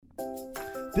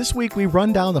This week we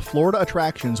run down the Florida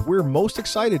attractions we're most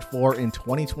excited for in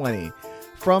 2020.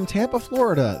 From Tampa,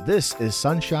 Florida, this is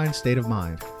Sunshine State of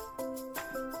Mind.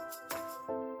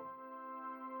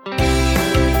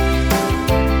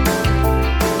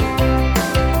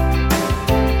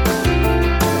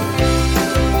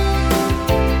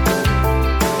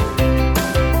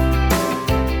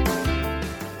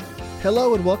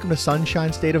 Hello and welcome to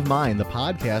Sunshine State of Mind, the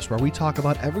podcast where we talk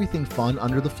about everything fun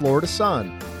under the Florida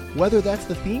sun. Whether that's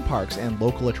the theme parks and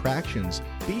local attractions,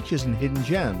 beaches and hidden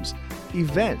gems,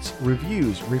 events,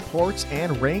 reviews, reports,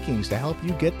 and rankings to help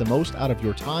you get the most out of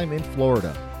your time in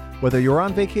Florida, whether you're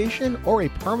on vacation or a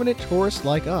permanent tourist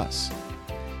like us.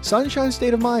 Sunshine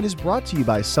State of Mind is brought to you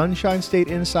by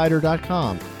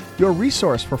SunshineStateInsider.com, your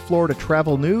resource for Florida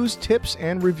travel news, tips,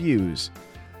 and reviews.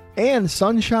 And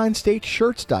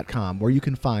SunshineStateShirts.com, where you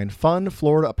can find fun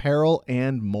Florida apparel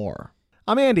and more.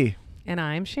 I'm Andy. And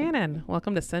I'm Shannon.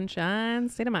 Welcome to Sunshine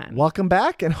State of Mind. Welcome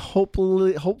back, and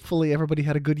hopefully everybody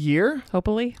had a good year.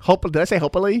 Hopefully. Did I say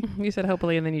hopefully? You said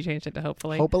hopefully, and then you changed it to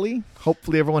hopefully.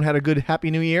 Hopefully everyone had a good Happy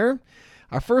New Year.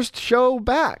 Our first show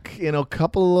back in a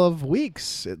couple of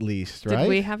weeks, at least, right? Did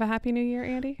we have a Happy New Year,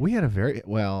 Andy? We had a very,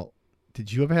 well,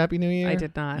 did you have a Happy New Year? I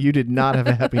did not. You did not have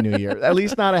a Happy New Year. At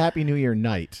least not a Happy New Year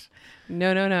night.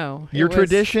 No. Your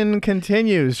tradition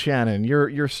continues, Shannon.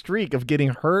 Your streak of getting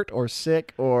hurt or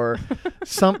sick or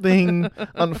something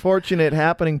unfortunate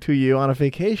happening to you on a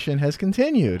vacation has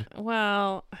continued.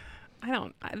 Well,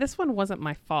 this one wasn't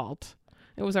my fault.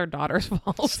 It was our daughter's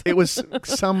fault. It was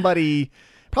somebody,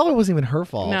 probably wasn't even her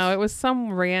fault. No, it was some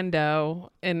rando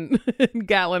in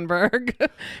Gatlinburg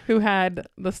who had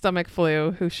the stomach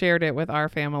flu, who shared it with our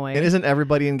family. And isn't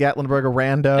everybody in Gatlinburg a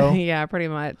rando? Yeah, pretty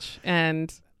much.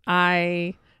 And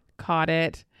I caught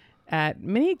it at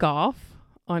mini golf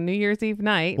on New Year's Eve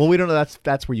night. Well, we don't know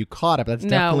that's where you caught it, but that's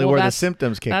definitely where the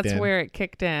symptoms kicked in. That's where it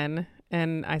kicked in.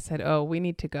 And I said, "Oh, we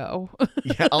need to go."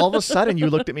 Yeah, all of a sudden you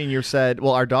looked at me and you said,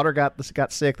 "Well, our daughter got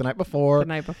sick the night before." The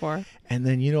night before. And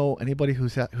then, anybody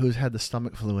who's had the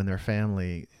stomach flu in their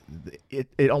family,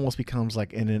 it almost becomes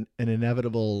like an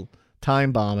inevitable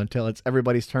time bomb until it's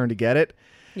everybody's turn to get it.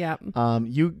 Yeah.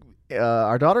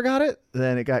 Our daughter got it,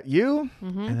 then it got you,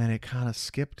 and then it kind of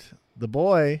skipped the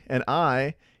boy and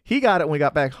I. He got it when we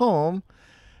got back home,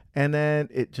 and then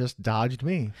it just dodged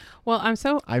me. Well, I'm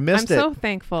so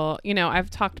thankful. I've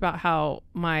talked about how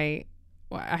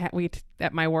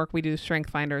at my work we do strength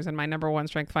finders, and my number one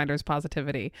strength finder is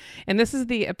positivity, and this is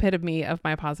the epitome of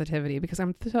my positivity because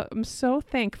I'm so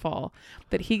thankful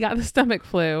that he got the stomach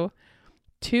flu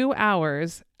 2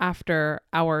 hours after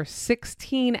our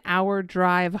 16-hour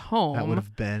drive home. That would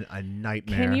have been a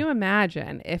nightmare. Can you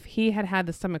imagine if he had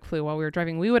the stomach flu while we were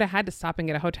driving? We would have had to stop and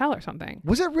get a hotel or something.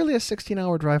 Was it really a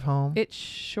 16-hour drive home? It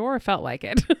sure felt like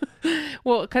it.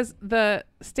 Well, because the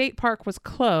state park was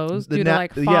closed due to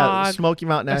fog. Yeah, Smoky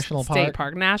Mountain National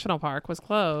Park was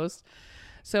closed.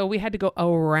 So we had to go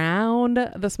around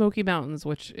the Smoky Mountains,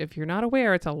 which, if you're not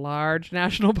aware, it's a large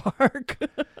national park.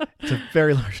 It's a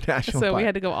very large national park. So we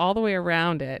had to go all the way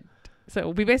around it. So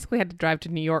we basically had to drive to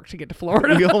New York to get to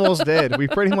Florida. We almost did. We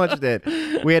pretty much did.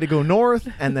 We had to go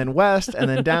north and then west and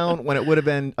then down when it would have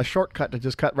been a shortcut to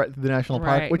just cut right through the national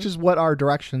park, which is what our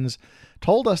directions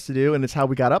told us to do, and it's how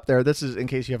we got up there. This is, in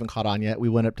case you haven't caught on yet, we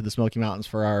went up to the Smoky Mountains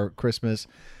for our Christmas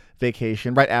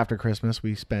vacation. Right after Christmas,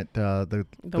 we spent the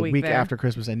week after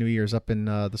Christmas and New Year's up in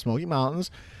the Smoky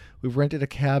Mountains. We've rented a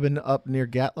cabin up near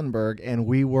Gatlinburg, and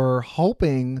we were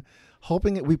hoping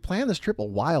we planned this trip a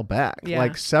while back,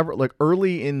 like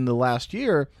early in the last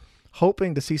year,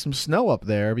 hoping to see some snow up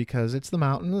there because it's the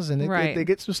mountains and they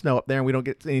get some snow up there, and we don't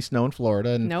get any snow in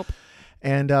Florida. And, nope.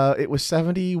 And it was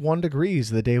 71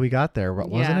 degrees the day we got there,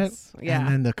 wasn't it? Yeah. And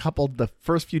then the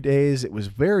first few days, it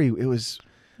was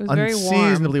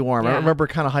unseasonably warm. Yeah. I remember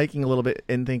kind of hiking a little bit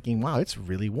and thinking, wow, it's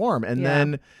really warm. And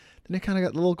then it kind of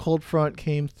got a little cold front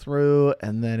came through,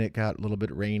 and then it got a little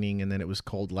bit raining, and then it was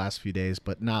cold the last few days,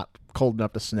 but not cold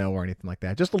enough to snow or anything like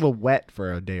that. Just a little wet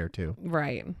for a day or two.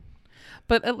 Right.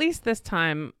 But at least this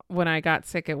time when I got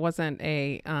sick, it wasn't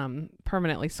a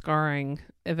permanently scarring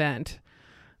event.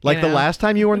 Like the last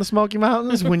time you were in the Smoky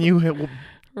Mountains when you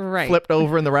flipped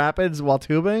over in the rapids while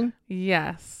tubing?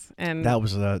 Yes. And that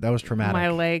was traumatic. My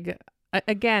leg,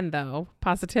 again, though,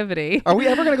 positivity. Are we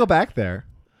ever going to go back there?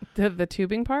 The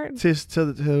tubing part? To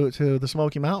the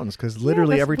Smoky Mountains, because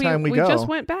literally every time we go. We just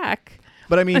went back.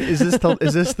 But I mean, is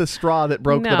this the straw that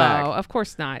broke the back? No, of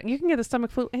course not. You can get the stomach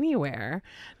flu anywhere.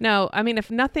 No, I mean, if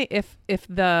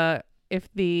the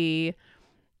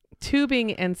tubing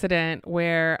incident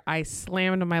where I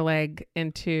slammed my leg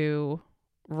into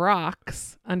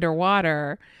rocks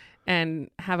underwater and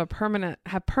have permanent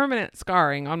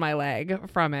scarring on my leg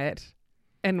from it.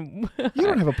 And You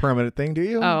don't have a permanent thing, do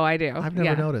you? Oh, I do. I've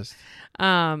never noticed.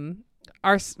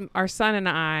 Our son and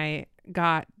I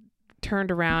got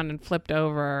turned around and flipped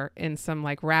over in some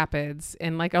like rapids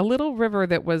in like a little river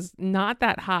that was not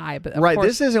that high, but of Right, course,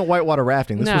 this isn't whitewater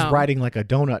rafting. This was No. riding like a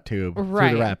donut tube through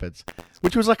Right. the rapids,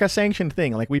 which was like a sanctioned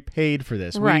thing. Like we paid for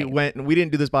this. Right. We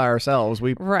didn't do this by ourselves.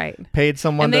 We right. paid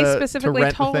someone And they to specifically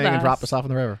rent the told thing and drop us- us off in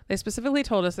the river. They specifically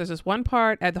told us there's this one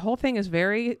part, the whole thing is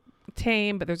very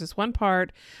tame, but there's this one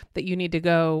part that you need to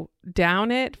go down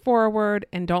it forward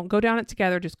and don't go down it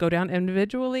together. Just go down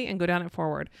individually and go down it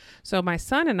forward. So my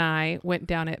son and I went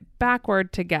down it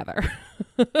backward together.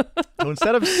 So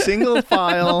instead of single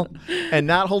file and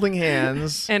not holding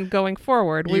hands, And going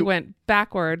forward, we You- went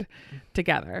backward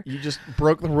together. you just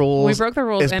broke the rules. We broke the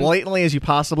rules as and blatantly as you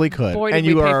possibly could. boy, and did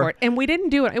you we pay are for it. And we didn't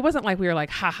do it. It wasn't like we were like,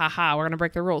 ha ha ha, we're gonna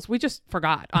break the rules. We just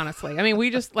forgot, honestly. I mean, we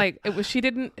just like it was. She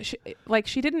didn't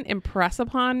impress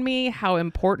upon me how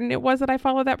important it was that I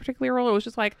followed that particular rule. It was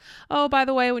just like, oh, by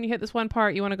the way, when you hit this one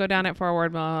part, you want to go down it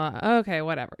forward. Blah, blah, blah. Okay,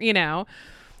 whatever,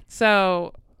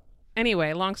 So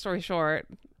anyway, long story short,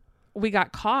 we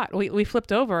got caught. We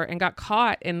flipped over and got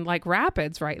caught in like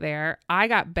rapids right there. I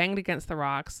got banged against the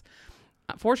rocks.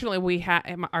 Fortunately,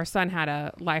 our son had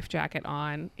a life jacket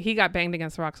on. He got banged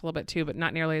against the rocks a little bit too, but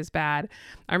not nearly as bad.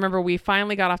 I remember we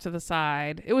finally got off to the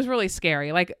side. It was really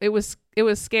scary. Like it was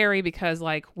scary because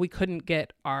like we couldn't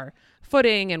get our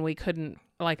footing and we couldn't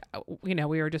we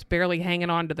were just barely hanging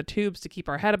on to the tubes to keep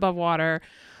our head above water.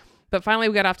 But finally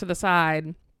we got off to the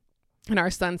side and our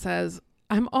son says,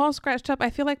 I'm all scratched up. I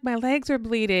feel like my legs are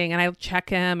bleeding. And I check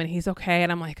him and he's okay.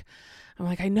 And I'm like,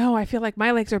 I know, I feel like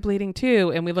my legs are bleeding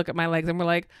too. And we look at my legs and we're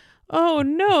like, oh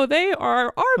no, they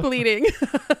are bleeding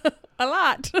a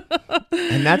lot.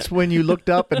 And that's when you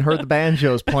looked up and heard the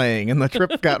banjos playing and the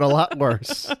trip got a lot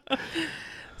worse.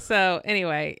 So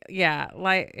anyway, yeah,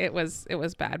 like it was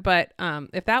bad. But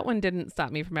if that one didn't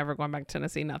stop me from ever going back to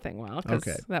Tennessee, nothing will.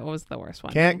 Because that was the worst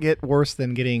one. Can't get worse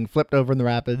than getting flipped over in the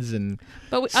rapids and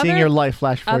seeing other- your life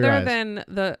flash before your Other eyes. than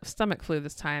the stomach flu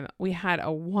this time, we had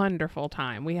a wonderful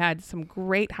time. We had some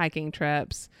great hiking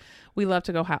trips. We love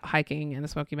to go hiking in the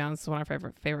Smoky Mountains. It's one of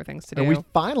our favorite things to do. And we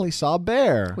finally saw a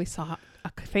bear. We saw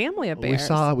a family of bears.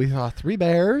 We saw 3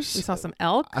 bears. We saw some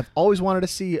elk. I've always wanted to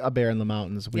see a bear in the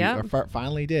mountains. We Yeah.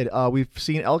 finally did. We've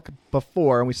seen elk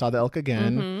before, and we saw the elk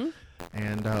again. Mm-hmm.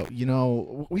 And,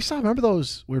 remember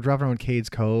those, we were driving around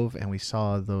Cades Cove, and we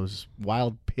saw those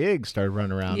wild pigs started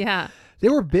running around. Yeah. They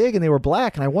were big, and they were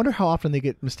black, and I wonder how often they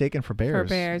get mistaken for bears.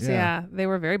 For bears, yeah. They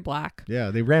were very black.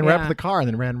 Yeah, they ran right up Yeah. to the car and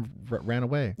then ran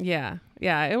away. Yeah.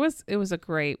 Yeah. It was a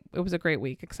great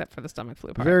week, except for the stomach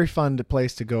flu part. Very fun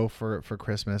place to go for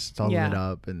Christmas. It's all lit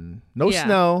up and no Yeah.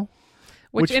 snow.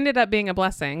 Which ended up being a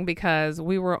blessing because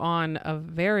we were on a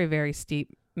very, very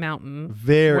steep mountain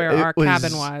where our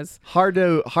cabin was. Hard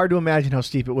to imagine how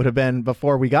steep it would have been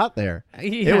before we got there.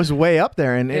 Yeah. It was way up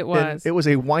there, and It was. it was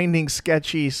a winding,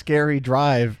 sketchy, scary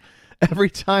drive every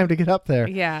time to get up there.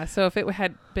 Yeah. So if it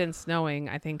had been snowing,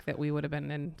 I think that we would have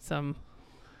been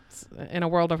in a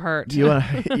world of hurt. Your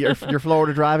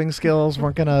Florida driving skills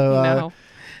weren't gonna No.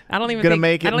 I don't even think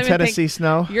make it in Tennessee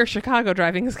snow. Your Chicago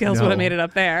driving skills would have made it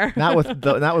up there. Not with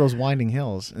those winding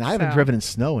hills. And I haven't So. driven in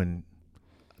snow in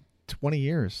 20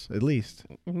 years at least.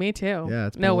 Me too. Yeah,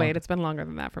 it's been no, a wait, long- it's been longer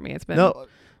than that for me. It's been No,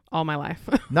 all my life.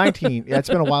 19. Yeah, it's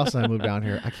been a while since I moved down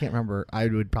here. I can't remember. I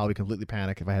would probably completely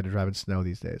panic if I had to drive in snow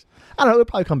these days. I don't know. It would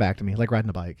probably come back to me, like riding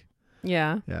a bike.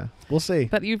 Yeah. Yeah, we'll see.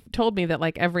 But you've told me that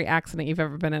like every accident you've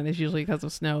ever been in is usually because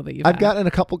of snow that you've I've had. gotten in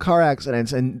a couple car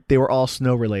accidents, and they were all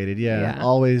snow related. Yeah. Yeah.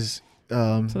 Always.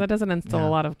 So that doesn't instill Yeah. a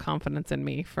lot of confidence in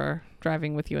me for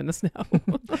driving with you in the snow.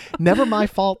 Never my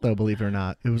fault, though, believe it or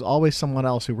not. It was always someone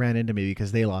else who ran into me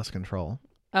because they lost control.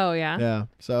 Oh, yeah. Yeah.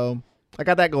 So I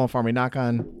got that going for me. Knock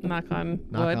on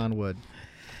wood.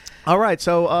 All right.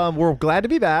 So we're glad to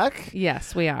be back.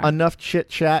 Yes, we are. Enough chit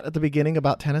chat at the beginning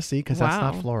about Tennessee because that's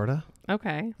Wow. not Florida.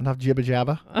 Okay. Enough jibba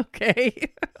jabba.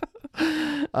 Okay.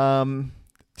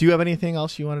 Do you have anything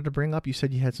else you wanted to bring up? You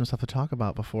said you had some stuff to talk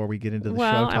about before we get into the show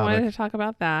topic. I wanted to talk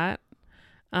about that.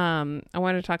 I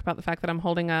wanted to talk about the fact that I'm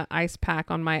holding an ice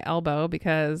pack on my elbow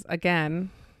because,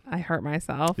 again, I hurt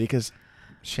myself. Because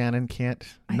Shannon can't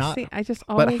I just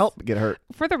always, but help get hurt.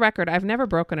 For the record, I've never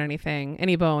broken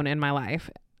any bone in my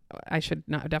life. I should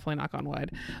definitely knock on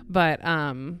wood. But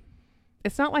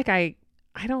it's not like I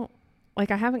feel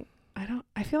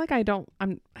like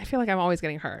I'm always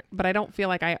getting hurt, but I don't feel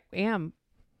like I am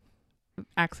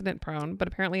accident prone, but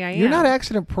apparently I am. You're not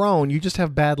accident prone. You just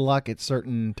have bad luck at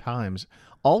certain times.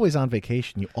 Always on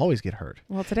vacation, you always get hurt.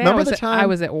 Well, today Remember I the time-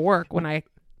 was at work when I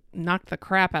knocked the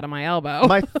crap out of my elbow.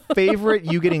 My favorite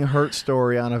you getting hurt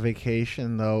story on a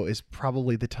vacation, though, is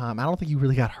probably the time. I don't think you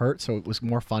really got hurt, so it was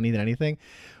more funny than anything.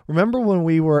 Remember when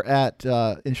we were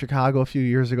in Chicago a few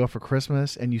years ago for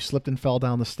Christmas, and you slipped and fell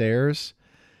down the stairs,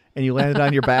 and you landed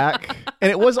on your back?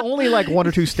 And it was only like 1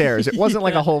 or 2 stairs. It wasn't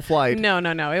like a whole flight. No,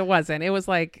 it wasn't. It was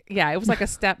like, it was like a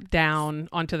step down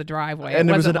onto the driveway. And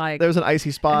it there was an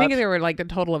icy spot. I think there were like a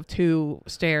total of 2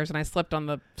 stairs, and I slipped on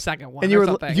the second one. And you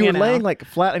were laying like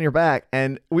flat on your back,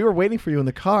 and we were waiting for you in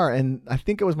the car, and I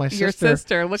think it was my sister. Your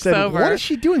sister looks said, over. "What is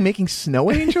she doing? Making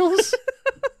snow angels?"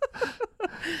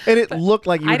 And it looked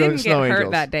like you were doing snow angels. I didn't get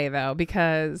hurt that day though,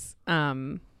 because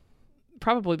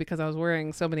probably because I was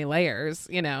wearing so many layers.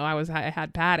 I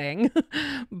had padding,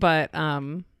 but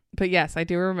yes, I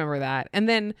do remember that. And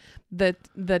then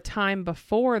the time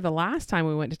before the last time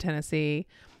we went to Tennessee,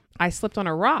 I slipped on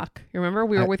a rock. You remember?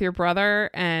 We were with your brother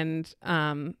and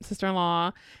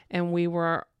sister-in-law, and we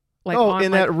were like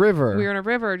that river. We were in a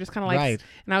river, just kind of like, right.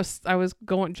 And I was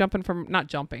jumping from, not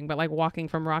jumping, but like walking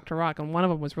from rock to rock, and one of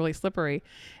them was really slippery,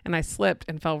 and I slipped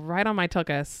and fell right on my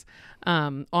tuchus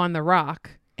on the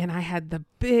rock, and I had the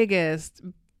biggest,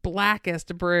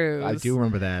 blackest bruise. I do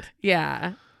remember that.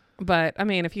 Yeah. But I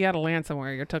mean, if you got to land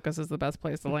somewhere, your tuchus is the best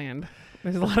place to land.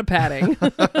 There's a lot of padding.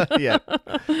 Yeah.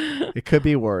 It could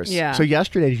be worse. Yeah. So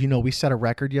yesterday, did you know we set a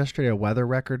record yesterday, a weather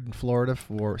record in Florida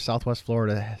for Southwest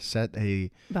Florida, set the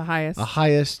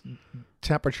highest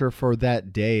temperature for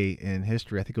that day in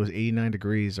history. I think it was 89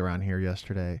 degrees around here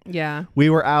yesterday. Yeah.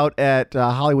 We were out at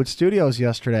Hollywood Studios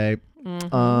yesterday,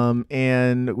 mm-hmm.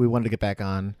 And we wanted to get back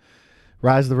on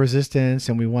Rise of the Resistance,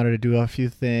 and we wanted to do a few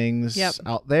things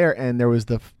out there, and there was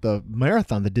the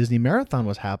marathon, the Disney marathon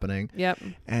was happening. Yep.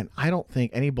 And I don't think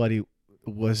anybody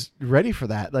was ready for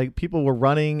that. Like, people were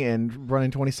running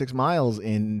 26 miles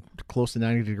in close to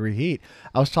 90-degree heat.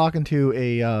 I was talking to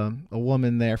a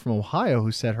woman there from Ohio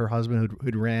who said her husband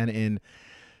who'd ran in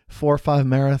 4 or 5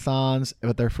 marathons,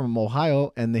 but they're from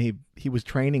Ohio, and he was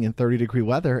training in 30-degree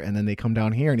weather, and then they come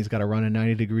down here and he's got to run in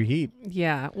 90-degree heat.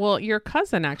 Yeah. Well, your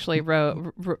cousin actually ran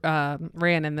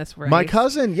in this race. My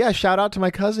cousin, yeah, shout out to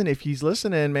my cousin if he's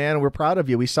listening, man. We're proud of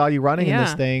you. We saw you running in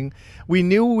this thing. We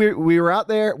knew we were out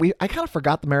there. I kind of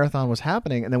forgot the marathon was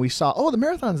happening, and then we saw, the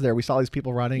marathon's there. We saw these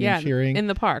people running and cheering. In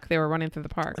the park. They were running through the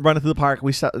park.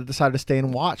 We decided to stay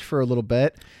and watch for a little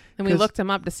bit. And we looked him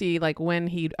up to see like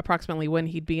approximately when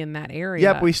he'd be in that area.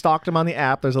 Yep, we stalked him on the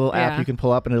app. There's a little app you can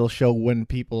pull up, and it'll show when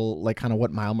people, like, kind of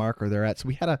what mile marker they're at. So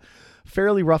we had a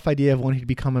fairly rough idea of when he'd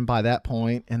be coming by that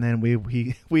point, and then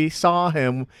we saw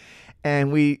him,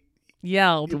 and we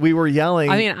yelled. We were yelling.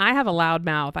 I mean, I have a loud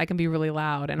mouth. I can be really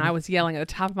loud, and I was yelling at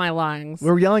the top of my lungs. We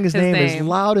were yelling his name as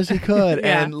loud as he could,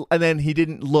 and then he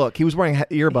didn't look. He was wearing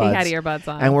earbuds. He had earbuds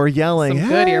on, and we're yelling. Some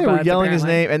good earbuds. We're yelling apparently. his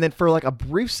name, and then for like a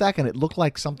brief second, it looked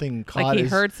like something caught. Like he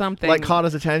heard something, like caught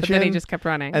his attention. But then he just kept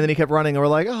running. And then he kept running, and we're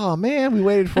like, "Oh man, we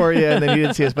waited for you," and then he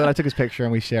didn't see us. But I took his picture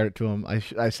and we shared it to him.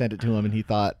 I sent it to him, and he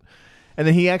thought. And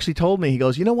then he actually told me, he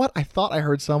goes, "You know what? I thought I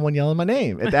heard someone yelling my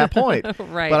name at that point,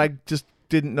 right? But I just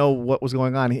didn't know what was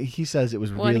going on." He says it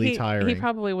was really tiring. He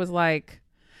probably was like,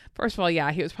 first of all,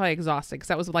 he was probably exhausted because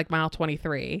that was like mile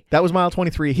 23. That was mile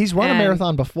 23. He's run a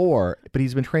marathon before, but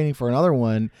he's been training for another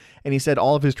one, and he said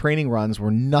all of his training runs were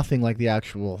nothing like the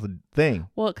actual thing.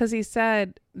 Well, because he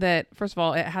said that, first of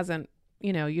all, it hasn't,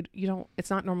 you don't, it's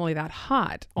not normally that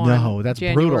hot on that's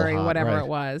January, brutal hot, whatever right. it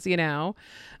was,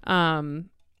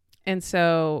 and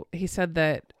so he said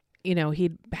that,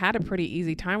 he'd had a pretty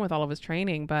easy time with all of his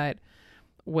training, but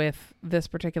with this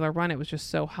particular run, it was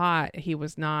just so hot. He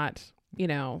was not,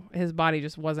 his body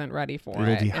just wasn't ready for it.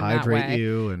 It'll dehydrate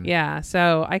you. And yeah.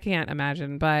 So I can't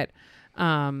imagine, but,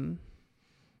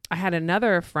 I had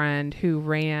another friend who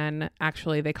ran,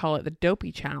 actually, they call it the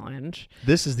Dopey Challenge.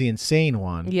 This is the insane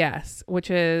one. Yes.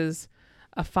 Which is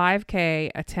a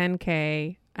 5K, a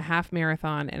 10K, a half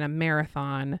marathon, and a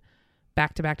marathon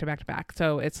back to back to back to back.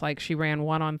 So it's like she ran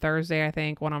one on Thursday, I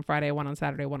think, one on Friday, one on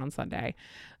Saturday, one on Sunday,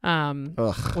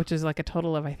 which is like a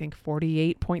total of, I think,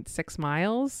 48.6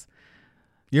 miles.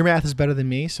 Your math is better than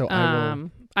me, so I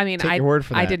will take your word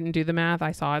for that. I didn't do the math.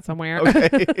 I saw it somewhere,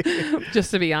 okay.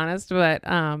 just to be honest.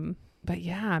 But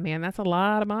yeah, man, that's a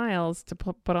lot of miles to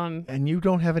put on. And you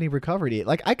don't have any recovery.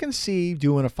 Like, I can see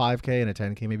doing a 5K and a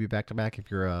 10K maybe back to back if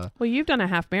you're Well, you've done a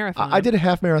half marathon. I did a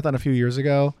half marathon a few years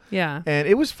ago. Yeah. And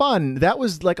it was fun. That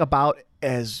was like about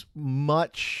as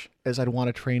much as I'd want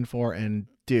to train for and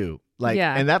do. Like,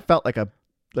 and that felt like a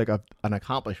an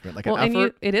accomplishment, like Well, an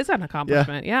effort. it is an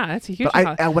accomplishment. Yeah, that's a huge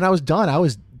But when I was done, I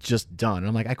was just done.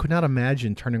 I'm like, I could not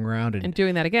imagine turning around and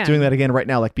doing that again. Doing that again right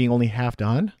now, like being only half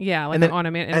done. Yeah, like and then, on a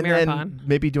and marathon. Then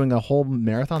maybe doing a whole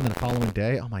marathon the following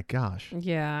day. Oh my gosh.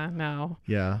 Yeah, no.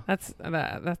 Yeah. That's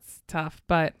tough.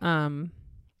 But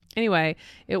anyway,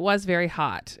 it was very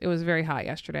hot. It was very hot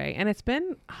yesterday, and it's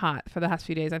been hot for the last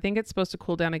few days. I think it's supposed to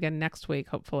cool down again next week,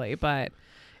 hopefully, but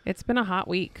it's been a hot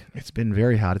week. It's been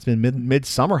very hot. It's been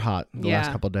midsummer hot the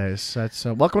last couple of days. That's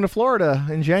welcome to Florida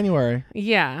in January.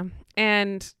 Yeah.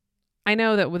 And I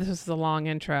know that this is a long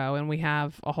intro and we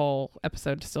have a whole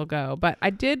episode to still go, but I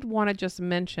did want to just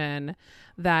mention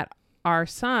that our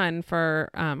son for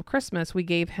Christmas, we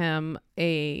gave him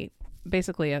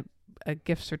basically a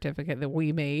gift certificate that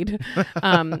we made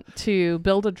to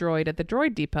build a droid at the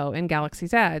Droid Depot in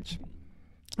Galaxy's Edge.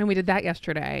 And we did that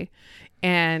yesterday.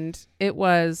 And it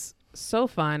was so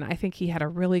fun. I think he had a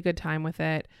really good time with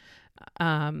it.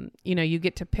 You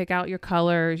get to pick out your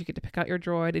colors, you get to pick out your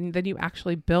droid, and then you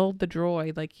actually build the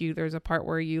droid. Like there's a part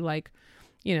where you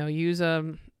use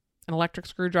an electric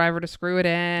screwdriver to screw it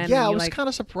in. Yeah, I was kind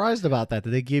of surprised about that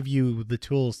they give you the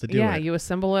tools to do it. Yeah, you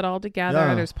assemble it all together.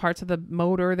 Yeah. There's parts of the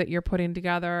motor that you're putting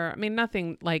together. I mean,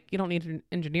 nothing like you don't need an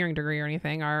engineering degree or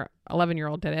anything. Our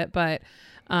 11-year-old did it, but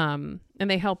and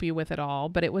they help you with it all.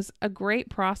 But it was a great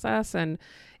process, and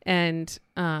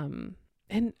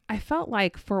I felt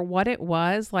like for what it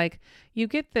was, like you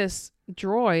get this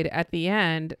droid at the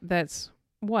end that's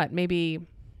maybe,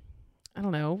 I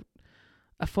don't know,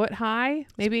 a foot high,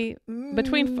 maybe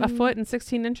between a foot and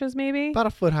 16 inches, maybe. About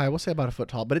a foot high. We'll say about a foot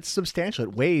tall, but it's substantial.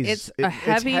 It weighs. It's a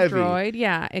heavy droid.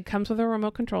 Yeah. It comes with a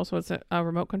remote control. So it's a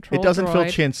remote control. It doesn't droid. feel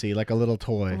chintzy like a little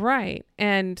toy. Right.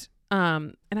 And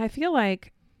I feel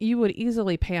like you would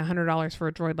easily pay $100 for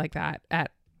a droid like that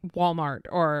at Walmart,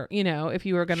 or if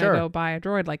you were going to go buy a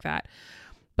droid like that.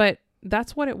 But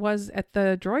that's what it was at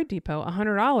the Droid Depot,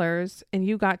 $100, and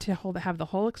you got to have the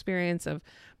whole experience of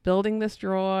building this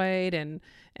droid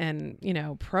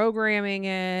and programming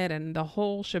it and the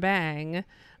whole shebang.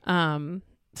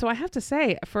 So I have to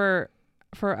say, for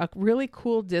a really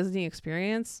cool Disney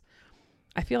experience,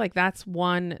 I feel like that's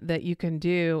one that you can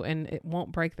do and it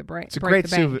won't break the bank. It's a great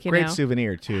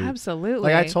souvenir too.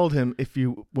 Absolutely. Like I told him,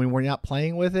 when we're not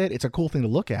playing with it, it's a cool thing to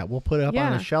look at. We'll put it up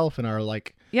on a shelf in our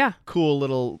cool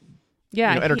little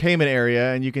entertainment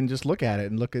area, and you can just look at it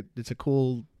and look at. It's a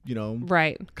cool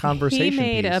conversation. He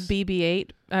made piece. a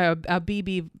BB-8, a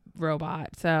BB robot.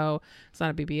 So it's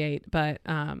not a BB-8, but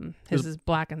his is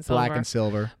black and silver. Black and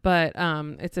silver. But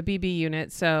it's a BB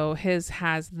unit. So his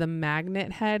has the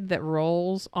magnet head that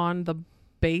rolls on the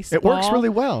base. It works really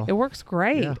well. It works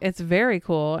great. Yeah. It's very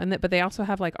cool. But they also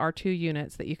have like R2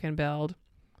 units that you can build.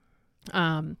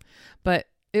 But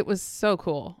it was so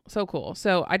cool. So cool.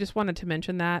 So I just wanted to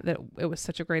mention that it was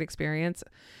such a great experience,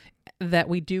 that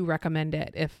we do recommend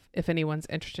it if anyone's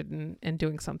interested in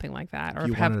doing something like that,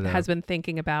 or has been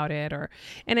thinking about it,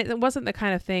 and it wasn't the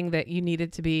kind of thing that you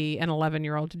needed to be an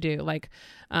 11-year-old to do. Like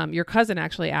your cousin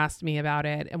actually asked me about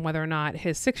it and whether or not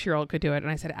his 6-year-old could do it, and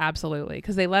I said absolutely,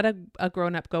 because they let a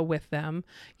grown-up go with them,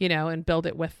 and build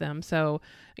it with them. So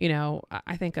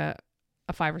I think a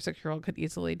 5 or 6-year-old could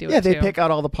easily do it. Yeah, they pick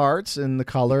out all the parts and the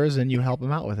colors, and you help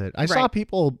them out with it. I saw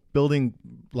people building,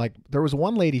 like, there was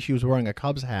one lady, she was wearing a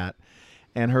Cubs hat,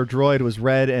 and her droid was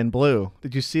red and blue.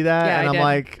 Did you see that? Yeah, and I I'm did.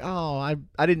 like, oh,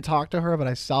 I didn't talk to her, but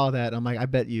I saw that. I'm like, I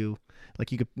bet you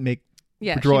could make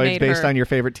Yeah, droids based on your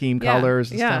favorite team colors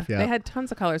and stuff. Yeah, they had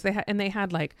tons of colors. They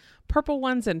had like purple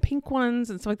ones and pink ones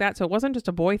and stuff like that. So it wasn't just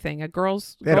a boy thing.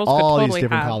 Girls they had could all totally these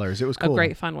different have colors. It was cool. a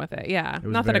great fun with it. Yeah, It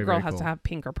was not that a very, girl very has cool. to have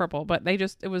pink or purple, but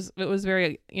it was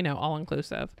very all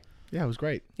inclusive. Yeah, it was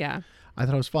great. Yeah, I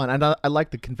thought it was fun. And I like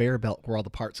the conveyor belt where all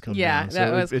the parts come Yeah, down.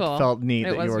 that was cool. It felt neat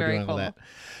It that was you were very doing all cool. that.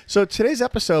 So today's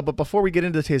episode, but before we get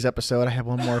into today's episode, I have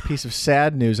one more piece of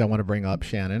sad news I want to bring up,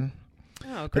 Shannon.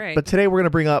 Oh, great. But today we're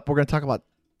going to talk about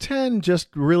 10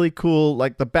 just really cool,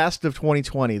 like the best of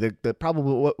 2020, the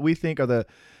probably what we think are the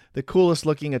coolest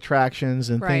looking attractions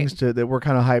and things that we're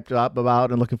kind of hyped up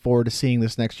about and looking forward to seeing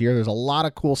this next year. There's a lot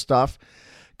of cool stuff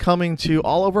coming to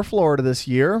all over Florida this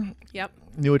year. Yep.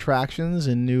 New attractions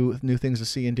and new things to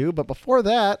see and do. But before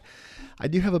that, I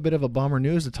do have a bit of a bummer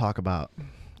news to talk about.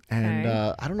 And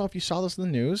I don't know if you saw this in the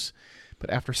news, but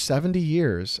after 70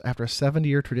 years, after a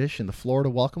 70-year tradition, the Florida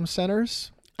Welcome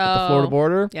Centers at the Florida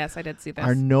border, yes, I did see this,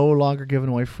 are no longer giving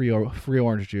away free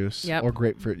orange juice Yep. or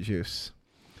grapefruit juice.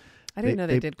 I didn't know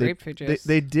they did grapefruit juice.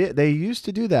 They did. They used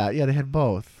to do that. Yeah, they had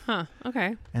both. Huh.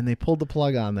 Okay. And they pulled the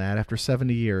plug on that after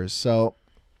 70 years. So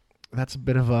that's a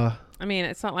bit of a I mean,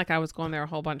 it's not like I was going there a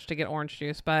whole bunch to get orange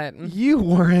juice, but You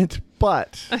weren't,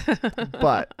 but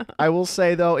I will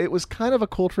say, though, it was kind of a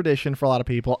cool tradition for a lot of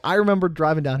people. I remember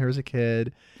driving down here as a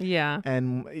kid, yeah.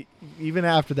 and even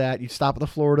after that, you'd stop at the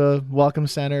Florida Welcome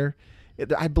Center.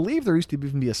 I believe there used to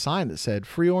even be a sign that said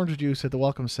free orange juice at the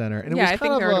Welcome Center. And it Yeah, was I kind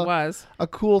think of there it was. a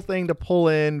cool thing to pull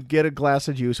in, get a glass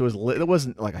of juice. It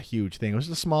wasn't like a huge thing. It was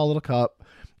just a small little cup.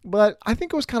 But I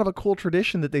think it was kind of a cool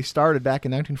tradition that they started back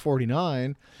in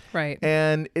 1949. Right.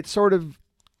 And it sort of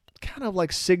kind of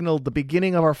like signaled the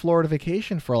beginning of our Florida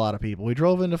vacation for a lot of people. We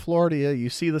drove into Florida. You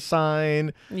see the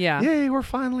sign. Yeah. Yay, we're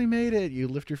finally made it. You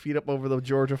lift your feet up over the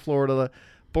Georgia-Florida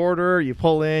border. You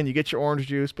pull in. You get your orange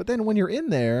juice. But then when you're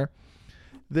in there,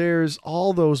 there's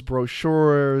all those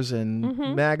brochures and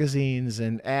magazines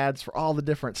and ads for all the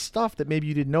different stuff that maybe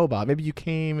you didn't know about. Maybe you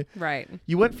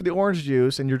went for the orange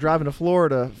juice and you're driving to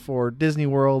Florida for Disney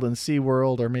World and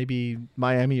SeaWorld or maybe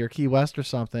Miami or Key West or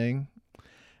something.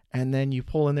 And then you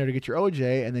pull in there to get your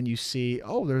OJ and then you see,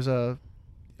 there's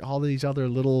all these other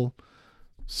little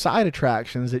side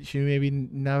attractions that you maybe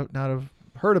not have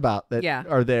heard about that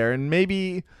are there. And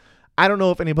maybe, I don't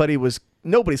know if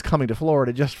nobody's coming to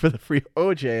Florida just for the free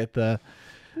OJ at the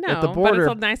border. But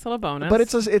it's a nice little bonus. But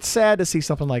it's sad to see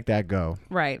something like that go.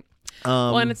 Right.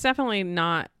 Well, and it's definitely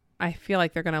not. I feel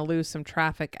like they're going to lose some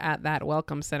traffic at that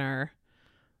Welcome Center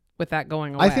with that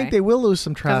going away. I think they will lose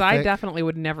some traffic. Because I definitely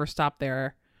would never stop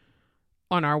there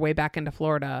on our way back into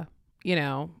Florida,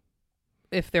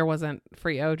 if there wasn't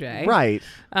free OJ. Right.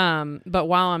 But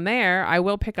while I'm there, I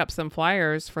will pick up some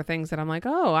flyers for things that I'm like,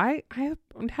 I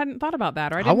hadn't thought about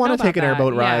that, or I want to take an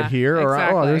airboat ride here,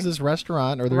 exactly. or there's this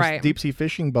restaurant, or there's deep sea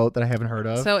fishing boat that I haven't heard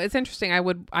of. So it's interesting.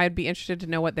 I'd be interested to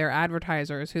know what their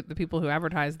advertisers, the people who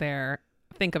advertise there,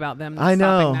 think about them. I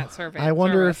know. That survey. I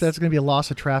wonder if that's going to be a loss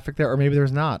of traffic there, or maybe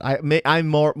there's not. I'm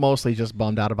mostly just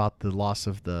bummed out about the loss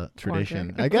of the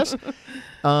tradition. I guess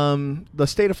the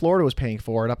state of Florida was paying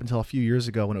for it up until a few years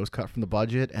ago when it was cut from the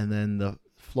budget, and then the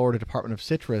Florida Department of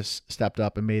Citrus stepped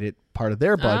up and made it part of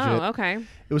their budget. Oh, okay.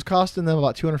 It was costing them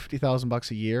about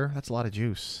 $250,000 a year. That's a lot of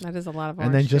juice. That is a lot of orange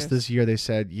And then just juice. this year they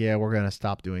said, yeah, we're going to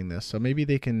stop doing this. So maybe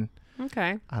they can.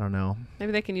 Okay. I don't know.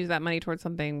 Maybe they can use that money towards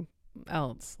something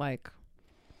else, like,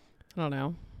 I don't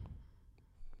know.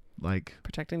 Like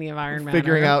protecting the environment.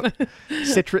 Figuring out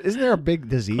citrus. Isn't there a big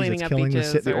disease that's killing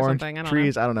the orange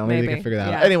trees? I don't know. Maybe they can figure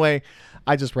that out. Anyway,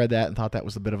 I just read that and thought that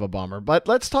was a bit of a bummer. But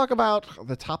let's talk about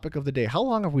the topic of the day. How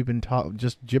long have we been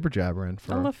just jibber jabbering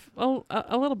for?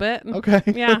 A little bit. Okay.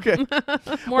 Yeah. Okay.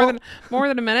 more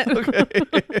than a minute. Okay.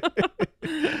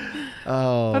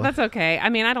 But that's okay. I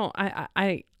mean,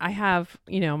 I have,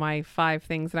 my 5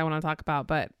 things that I want to talk about,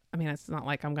 but I mean, it's not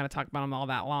like I'm going to talk about them all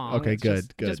that long. Okay, it's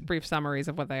good. Just brief summaries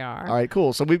of what they are. All right,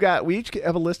 cool. So we each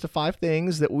have a list of 5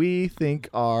 things that we think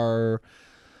are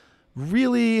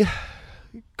really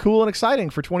cool and exciting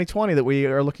for 2020 that we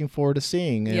are looking forward to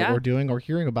seeing or doing or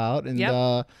hearing about. And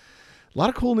a lot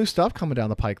of cool new stuff coming down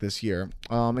the pike this year,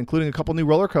 including a couple new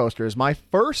roller coasters. My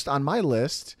first on my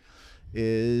list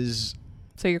is...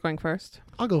 So you're going first?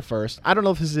 I'll go first. I don't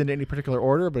know if this is in any particular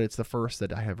order, but it's the first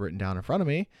that I have written down in front of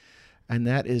me. And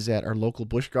that is at our local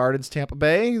Busch Gardens, Tampa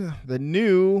Bay, the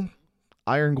new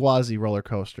Iron Gwazi roller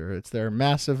coaster. It's their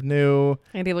massive new...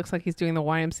 Andy looks like he's doing the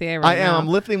YMCA right now. I am. I'm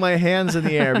lifting my hands in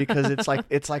the air because it's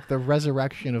like the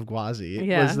resurrection of Gwazi.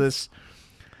 It was this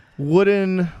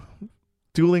wooden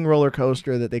dueling roller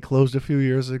coaster that they closed a few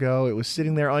years ago. It was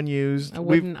sitting there unused. A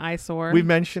wooden eyesore. We've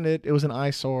mentioned it. It was an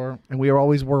eyesore. And we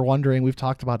were wondering, we've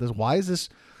talked about this, why is this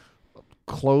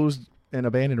closed and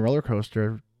abandoned roller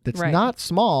coaster that's not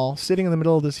small, sitting in the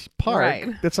middle of this park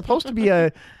that's supposed to be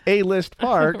a A-list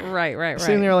park. Right.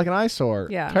 Sitting there like an eyesore.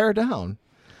 Yeah. Tear it down.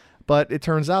 But it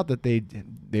turns out that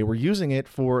they were using it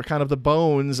for kind of the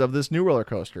bones of this new roller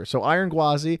coaster. So Iron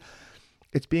Gwazi,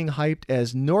 it's being hyped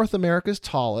as North America's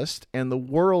tallest and the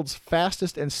world's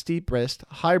fastest and steepest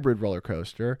hybrid roller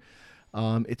coaster.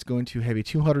 It's going to have a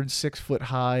 206-foot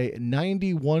high,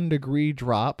 91-degree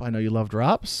drop. I know you love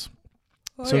drops.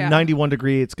 So 91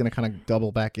 degree, it's going to kind of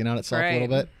double back in on itself a little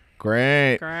bit.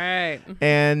 Great.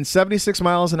 And 76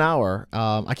 miles an hour.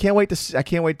 I can't wait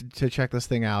to check this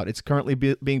thing out. It's currently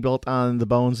being built on the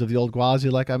bones of the old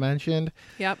Gwazi, like I mentioned.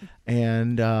 Yep.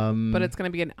 And but it's going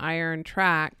to be an iron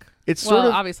track. It's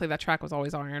obviously that track was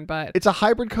always iron, but it's a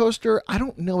hybrid coaster. I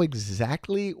don't know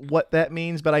exactly what that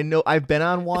means, but I know I've been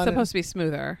on one. It's supposed to be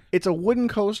smoother. It's a wooden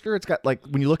coaster. It's got, like,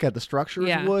 when you look at the structure,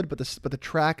 it's wood, but the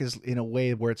track is in a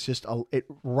way where it's just it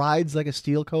rides like a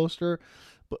steel coaster,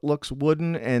 but looks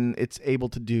wooden, and it's able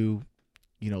to do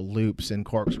loops and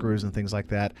corkscrews and things like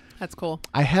that. That's cool.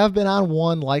 I have been on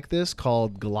one like this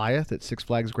called Goliath at Six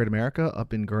Flags Great America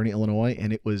up in Gurnee, Illinois,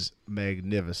 and it was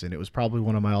magnificent. It was probably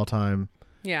one of my all-time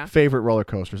favorite roller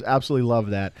coasters. Absolutely love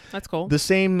that. That's cool. The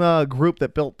same group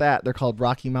that built that, they're called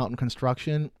Rocky Mountain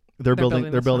Construction. They're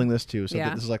building this too. So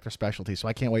this is like their specialty. So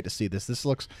I can't wait to see this.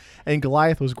 And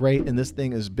Goliath was great, and this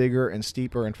thing is bigger and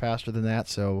steeper and faster than that.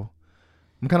 So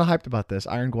I'm kind of hyped about this.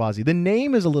 Iron Gwazi. The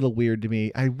name is a little weird to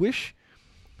me. I wish,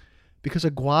 because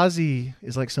a Gwazi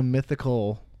is like some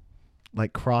mythical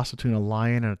like cross between a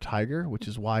lion and a tiger, which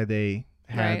is why they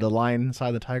had the lion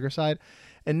side, the tiger side.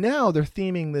 And now they're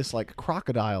theming this like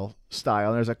crocodile style.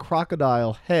 And there's a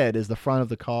crocodile head is the front of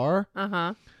the car.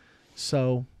 Uh-huh.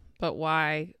 So. But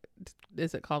why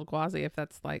is it called Gwazi if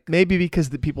that's like... Maybe because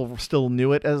the people still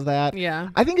knew it as that. Yeah.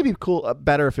 I think it'd be cool,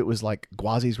 better if it was like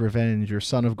Gwazi's Revenge or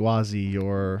Son of Gwazi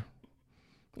or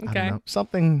I don't know,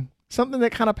 something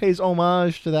that kind of pays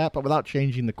homage to that, but without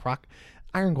changing the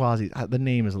Iron Gwazi. The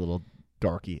name is a little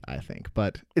darky, I think,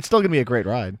 but it's still gonna be a great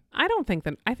ride. I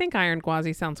think Iron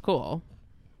Gwazi sounds cool.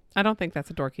 I don't think that's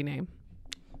a dorky name.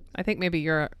 I think maybe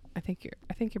you're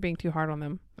being too hard on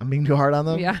them. I'm being too hard on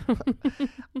them? Yeah.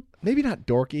 Maybe not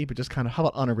dorky, but just kind of, how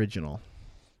about unoriginal?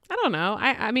 I don't know.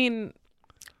 I mean,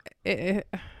 with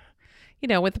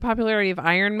the popularity of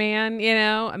Iron Man,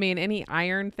 I mean, any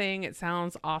iron thing, it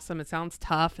sounds awesome. It sounds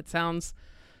tough. It sounds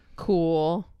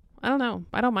cool. I don't know.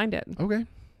 I don't mind it. Okay.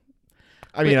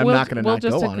 I mean, I'm not going to not go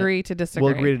on it. We'll just agree to disagree.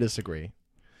 We'll agree to disagree.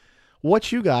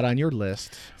 What you got on your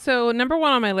list? So number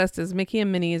 1 on my list is Mickey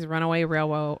and Minnie's Runaway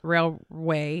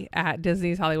Railway at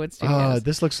Disney's Hollywood Studios.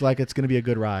 This looks like it's going to be a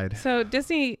good ride. So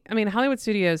Hollywood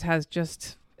Studios has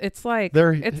just, it's like,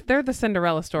 they're the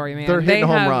Cinderella story, man. They're hitting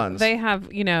home runs. They have,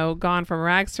 gone from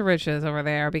rags to riches over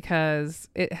there because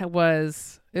it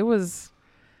was,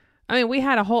 I mean, we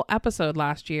had a whole episode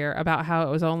last year about how it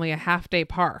was only a half-day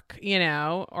park,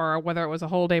 or whether it was a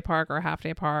whole-day park or a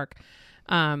half-day park.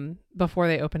 Before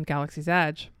they opened Galaxy's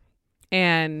Edge.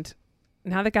 And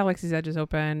now that Galaxy's Edge is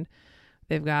open,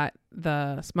 they've got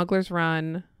the Smuggler's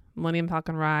Run, Millennium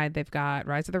Falcon Ride. They've got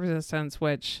Rise of the Resistance,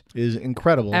 which is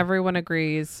incredible. Everyone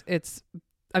agrees.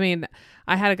 I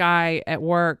had a guy at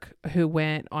work who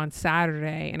went on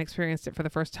Saturday and experienced it for the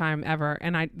first time ever.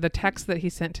 And the text that he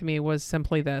sent to me was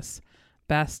simply this: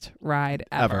 best ride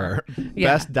ever.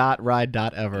 Yeah.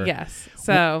 Best.ride.ever. Yes.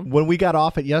 So when we got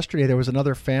off it yesterday, there was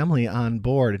another family on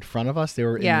board in front of us. They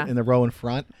were in the row in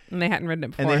front. And they hadn't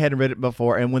ridden it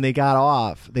before. And when they got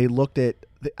off, they looked at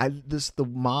the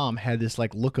mom had this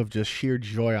like look of just sheer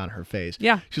joy on her face.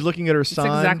 Yeah. She's looking at her son.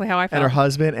 That's exactly how I felt. And her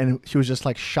husband, and she was just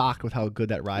like shocked with how good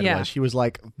that ride was. She was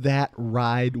like, that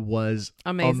ride was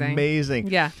amazing.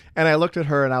 Yeah. And I looked at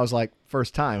her and I was like,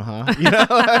 first time, huh?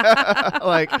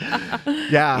 Like,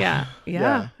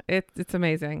 yeah. It's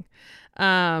amazing.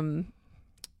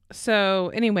 So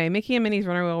anyway, Mickey and Minnie's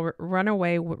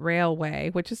Runaway Railway,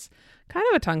 which is kind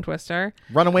of a tongue twister.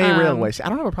 Runaway Railway. See, I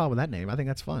don't have a problem with that name. I think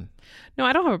that's fun. No,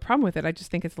 I don't have a problem with it. I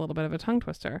just think it's a little bit of a tongue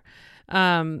twister.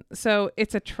 So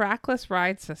it's a trackless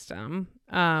ride system,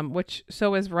 which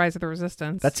so is Rise of the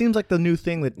Resistance. That seems like the new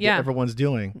thing that everyone's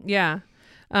doing. Yeah.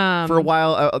 For a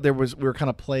while, we were kind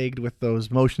of plagued with those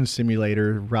motion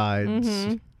simulator rides.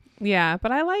 Mm-hmm. Yeah,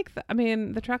 but I like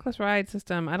the trackless ride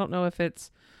system. I don't know if it's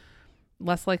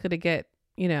less likely to get,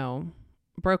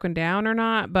 broken down or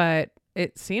not, but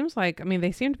it seems like,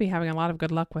 they seem to be having a lot of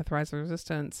good luck with Rise of the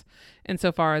Resistance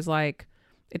insofar as like,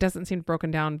 it doesn't seem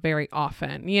broken down very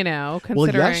often, considering... Well,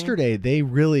 yesterday,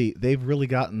 they've really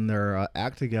gotten their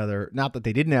act together. Not that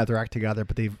they didn't have their act together,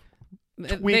 but they've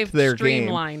tweaked their game.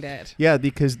 Streamlined it. Yeah,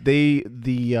 because the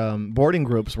boarding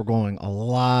groups were going a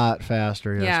lot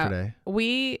faster yesterday.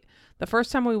 The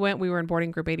first time we went, we were in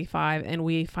boarding group 85, and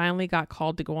we finally got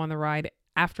called to go on the ride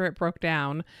after it broke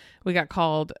down. We got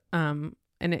called, I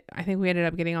think we ended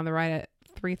up getting on the ride at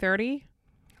 3:30.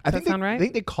 Does that sound right? I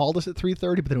think they called us at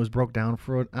 3:30, but then it was broke down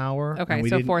for an hour. Okay,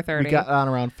 so 4:30. We got on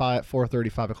around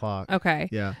 4:30, 5 o'clock. Okay.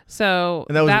 Yeah. So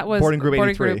and that was boarding group 83.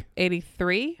 Boarding group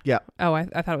 83? Yeah. Oh, I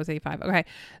thought it was 85. Okay.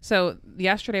 So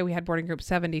yesterday we had boarding group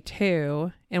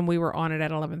 72, and we were on it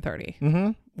at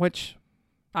 11:30, which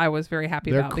I was very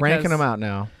happy about. They're cranking them out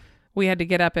now. We had to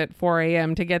get up at 4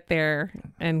 a.m. to get there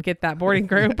and get that boarding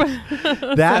group.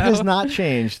 That has not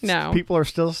changed. No. People are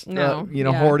still,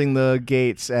 hoarding the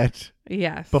gates at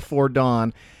before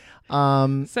dawn.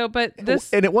 And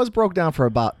it was broke down for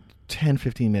about 10,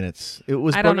 15 minutes. It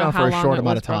was broken down for a short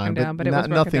amount of time, but it was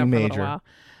nothing major.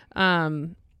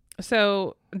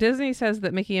 So Disney says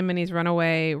that Mickey and Minnie's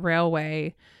Runaway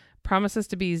Railway promises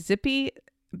to be a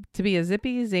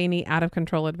zippy, zany, out of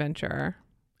control adventure.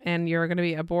 and you're going to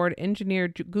be aboard Engineer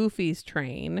Goofy's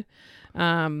train.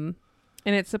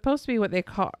 And it's supposed to be what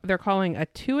they're calling a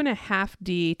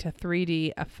 2.5D to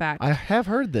 3D effect. I have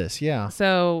heard this, yeah.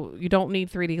 So you don't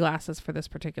need 3D glasses for this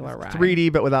particular ride.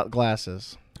 3D, but without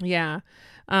glasses. Yeah.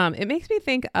 It makes me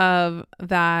think of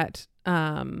that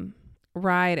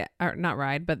ride, or not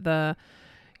ride, but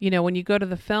when you go to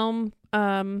the film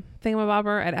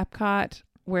thingamabobber at Epcot,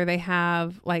 where they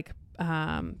have like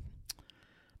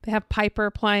they have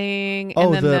Piper playing.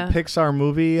 Oh, and then the Pixar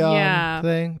movie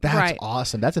thing? That's right.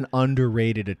 awesome. That's an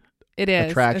underrated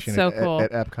attraction. It's so cool.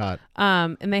 At Epcot.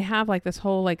 And they have like this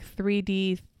whole like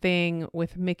 3D thing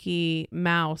with Mickey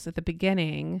Mouse at the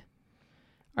beginning.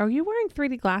 Are you wearing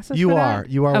 3D glasses? You for are. that?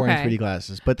 You are Okay. wearing 3D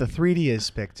glasses, but the 3D is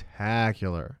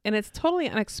spectacular. And it's totally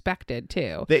unexpected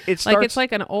too. It's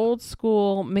like an old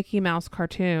school Mickey Mouse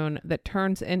cartoon that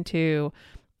turns into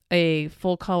a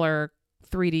full color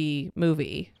 3D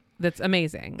movie. That's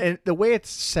amazing. And the way it's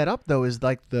set up though is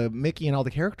like the Mickey and all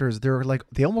the characters,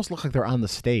 they almost look like they're on the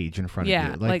stage in front of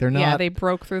you. Like they're not. Yeah, they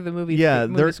broke through the movie. Yeah,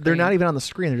 movie they're not even on the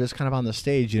screen. They're just kind of on the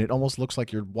stage, and it almost looks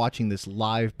like you're watching this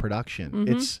live production.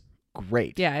 Mm-hmm. It's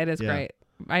great. Yeah, it is great.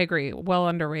 I agree. Well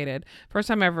underrated. First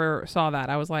time I ever saw that,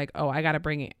 I was like, oh, I got to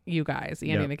bring you guys,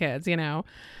 Andy and the kids,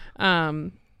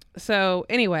 So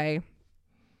anyway,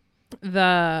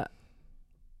 the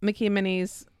Mickey and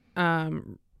Minnie's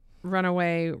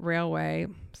Runaway Railway,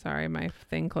 sorry, my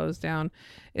thing closed down,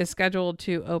 is scheduled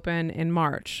to open in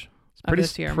March of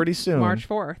this year. Pretty soon. March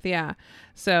 4th, yeah.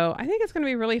 So I think it's going to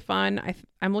be really fun.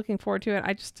 I'm looking forward to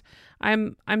it.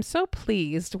 I'm so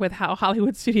pleased with how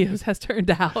Hollywood Studios has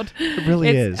turned out. It really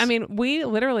is. I mean,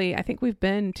 I think we've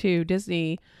been to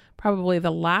Disney probably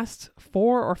the last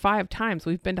 4 or 5 times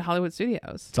we've been to Hollywood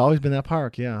Studios. It's always been that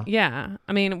park, yeah. Yeah.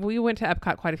 I mean, we went to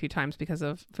Epcot quite a few times because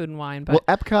of Food and Wine. But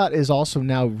Well, Epcot is also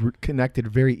now connected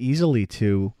very easily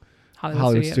to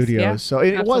Hollywood Studios. Yeah, so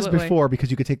it was absolutely. before because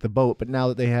you could take the boat, but now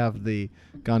that they have the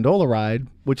gondola ride,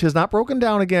 which has not broken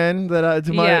down again,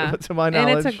 to my knowledge. And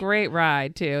it's a great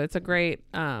ride too. It's a great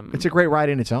ride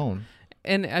in its own.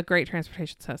 And a great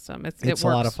transportation system. It It's a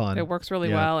lot of fun. It works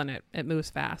really well, and it moves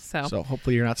fast. So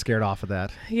hopefully you're not scared off of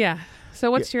that. Yeah.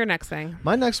 So what's your next thing?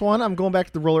 My next one, I'm going back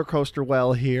to the roller coaster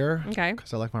well here. Okay.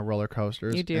 Because I like my roller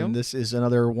coasters. You do? And this is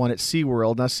another one at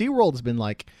SeaWorld. Now, SeaWorld has been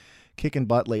like kicking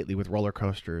butt lately with roller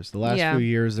coasters. The last few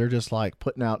years, they're just like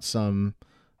putting out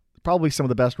probably some of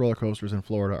the best roller coasters in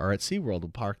Florida are at SeaWorld, a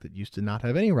park that used to not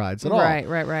have any rides at all.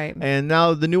 Right. And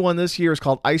now the new one this year is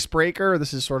called Icebreaker.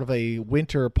 This is sort of a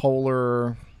winter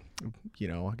polar,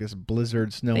 I guess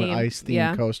blizzard, snow and ice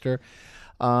themed coaster.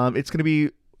 It's going to be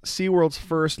SeaWorld's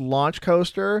first launch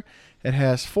coaster. It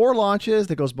has 4 launches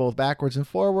that goes both backwards and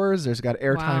forwards. There's got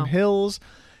airtime hills.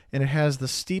 And it has the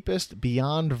steepest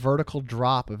beyond vertical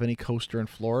drop of any coaster in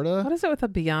Florida. What is it with the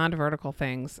beyond vertical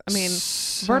things? I mean,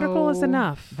 vertical is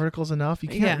enough. Vertical is enough. You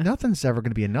can't. Nothing's ever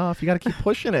going to be enough. You got to keep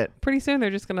pushing it. Pretty soon they're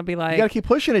just going to be like, you got to keep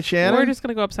pushing it, Shannon. We're just going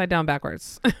to go upside down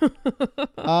backwards.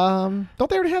 Don't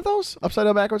they already have those upside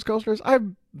down backwards coasters? I've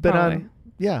been on.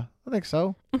 Yeah, I think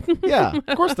so. Yeah,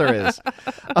 of course there is.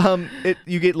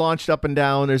 You get launched up and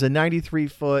down. There's a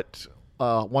 93-foot.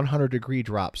 100-degree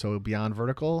drop, so beyond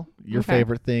vertical. Your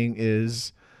favorite thing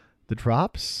is the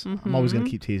drops. Mm-hmm. I'm always going to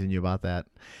keep teasing you about that.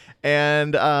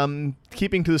 And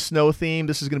keeping to the snow theme,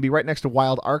 this is going to be right next to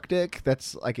Wild Arctic.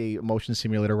 That's like a motion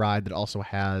simulator ride that also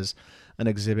has an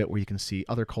exhibit where you can see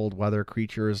other cold weather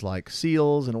creatures like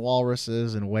seals and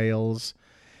walruses and whales.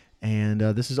 And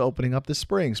this is opening up this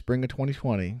spring of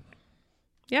 2020.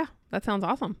 Yeah, that sounds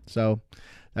awesome. So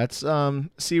that's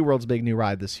SeaWorld's big new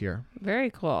ride this year.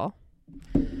 Very cool.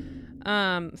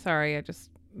 Sorry, I just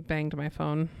banged my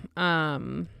phone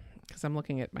because I'm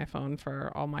looking at my phone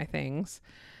for all my things.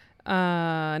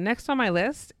 Next on my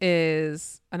list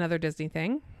is another Disney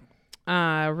thing.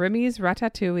 Remy's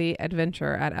Ratatouille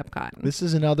Adventure at Epcot. This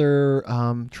is another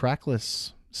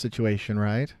trackless situation,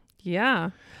 right? Yeah.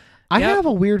 I have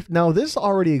a weird... No, this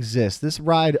already exists. This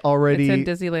ride already... It's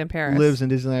in Disneyland Paris. Lives in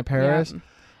Disneyland Paris.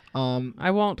 Yeah.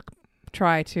 I won't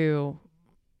try to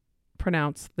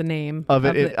pronounce the name of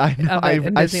it.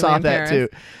 I saw that Paris, too.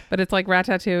 But it's like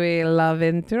Ratatouille, La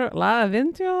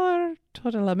Aventure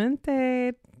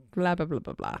Totalmente, blah, blah, blah,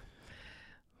 blah, blah.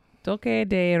 Duque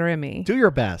de Remy. Do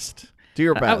your best. Do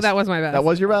your best. Oh, that was my best. That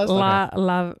was your best?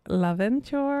 La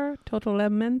Aventure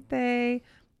Totalmente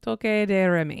Duque de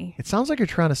Remy. It sounds like you're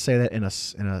trying to say that in a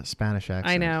Spanish accent.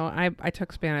 I know. I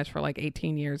took Spanish for like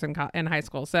 18 years in high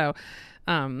school. So,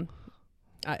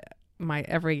 my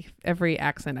every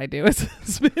accent I do is a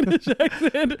Spanish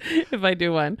accent if I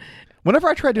do one. Whenever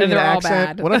I try doing And an they're all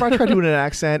accent, bad. whenever I try doing an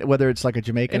accent, whether it's like a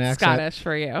Jamaican It's accent, Scottish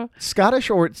for you. Scottish,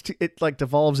 or it like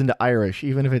devolves into Irish,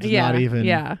 even if it's Yeah. not even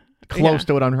Yeah. close Yeah.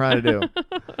 to what I'm trying to do.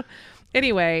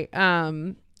 Anyway,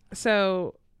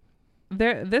 so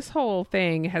this whole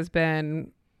thing has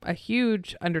been a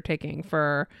huge undertaking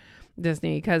for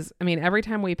Disney because I mean every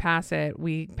time we pass it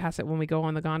when we go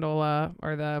on the gondola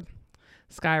or the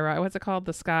sky ride. What's it called?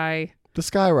 The sky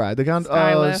Ride,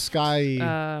 Skylift, Sky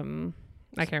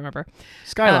I can't remember.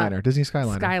 Skyliner, Disney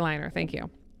Skyliner. Skyliner, thank you.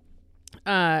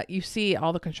 You see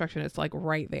all the construction. It's like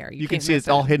right there. You can can't see miss it's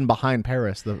all hidden behind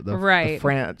Paris, the Right.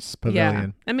 France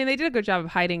pavilion. Yeah. I mean, they did a good job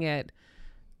of hiding it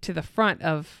to the front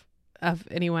of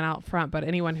anyone out front, but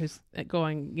anyone who's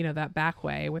going, that back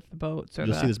way with the boats or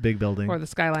You'll see this big building. or the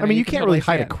Skyliner. I mean, you can't really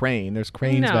hide see a crane. There's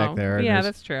cranes back there. and Yeah, there's-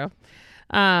 that's true.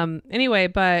 Anyway,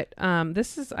 but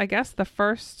this is, I guess, the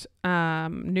first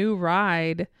new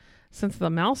ride since the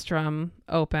Maelstrom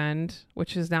opened,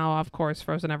 which is now, of course,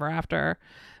 Frozen Ever After,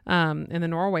 in the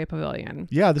Norway Pavilion.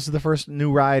 Yeah, this is the first new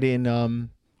ride in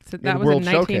So that was World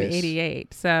in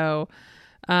 1988. So,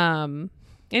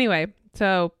 anyway,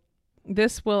 so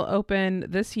this will open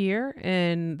this year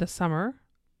in the summer,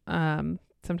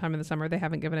 sometime in the summer. They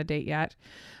haven't given a date yet,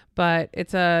 but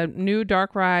it's a new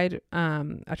dark ride,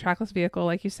 a trackless vehicle,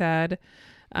 like you said.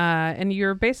 And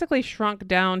you're basically shrunk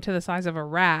down to the size of a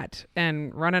rat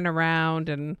and running around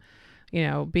and,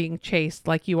 being chased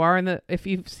like you are if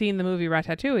you've seen the movie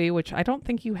Ratatouille, which I don't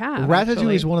think you have. Ratatouille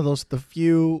actually. is one of the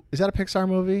few. Is that a Pixar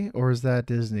movie or is that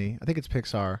Disney? I think it's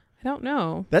Pixar. I don't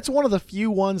know. That's one of the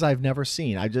few ones I've never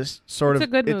seen. I just It's a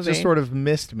good it movie. just sort of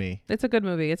missed me. It's a good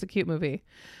movie. It's a cute movie.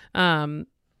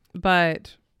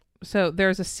 But so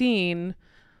there's a scene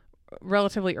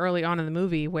relatively early on in the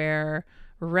movie where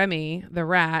Remy, the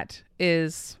rat,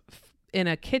 is in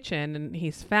a kitchen and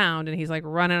he's found and he's like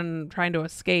running, trying to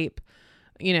escape,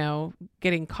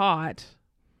 getting caught.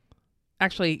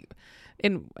 Actually,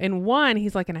 in one,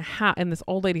 he's like in this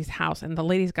old lady's house and the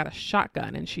lady's got a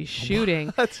shotgun and she's shooting.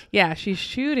 What? Yeah, she's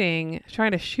shooting,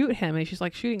 trying to shoot him, and she's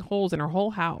like shooting holes in her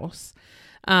whole house.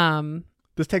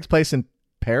 This takes place in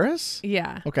Paris?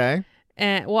 Yeah. Okay.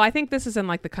 And well, I think this is in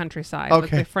like the countryside,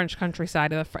 Okay. like the French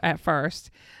countryside at first.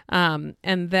 And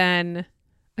then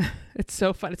it's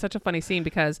so fun. It's such a funny scene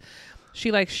because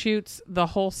she like shoots the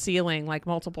whole ceiling like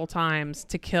multiple times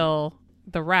to kill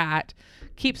the rat,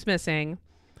 keeps missing,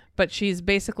 but she's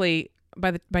basically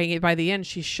by the end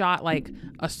she's shot like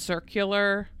a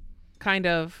circular kind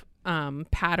of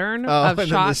pattern of and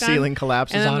shotgun. then the ceiling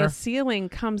collapses And then on the her. ceiling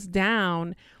comes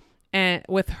down, and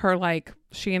with her like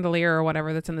chandelier or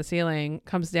whatever that's in the ceiling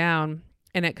comes down,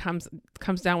 and it comes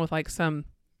down with like some,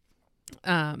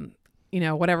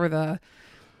 whatever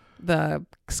the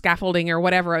scaffolding or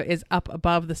whatever is up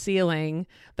above the ceiling,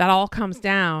 that all comes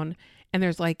down, and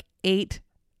there's like 8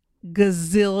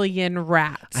 gazillion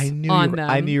rats on them.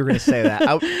 I knew you were going to say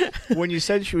that. When you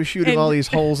said she was shooting all these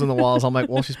holes in the walls, I'm like,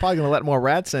 well, she's probably going to let more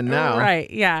rats in now. Right.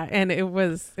 Yeah. And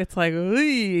it's like,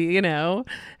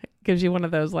 gives you one of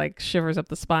those like shivers up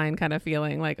the spine kind of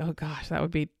feeling like, oh gosh, that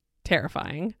would be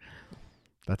terrifying.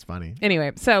 That's funny.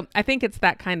 Anyway, so I think it's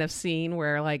that kind of scene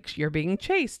where like you're being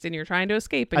chased and you're trying to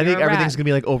escape. And I think you're a everything's rat. going to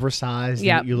be like oversized.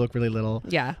 Yep. And you look really little.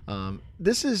 Yeah.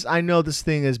 I know this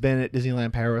thing has been at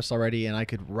Disneyland Paris already, and I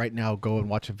could right now go and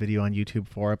watch a video on YouTube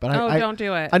for it. But Don't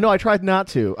do it. I know I tried not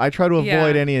to. I try to avoid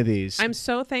Yeah. any of these. I'm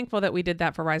so thankful that we did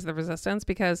that for Rise of the Resistance,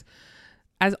 because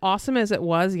as awesome as it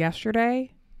was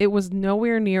yesterday, it was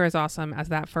nowhere near as awesome as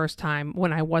that first time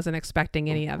when I wasn't expecting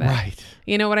any of it. Right.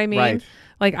 You know what I mean? Right.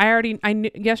 Like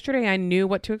yesterday I knew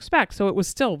what to expect. So it was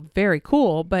still very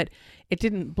cool, but it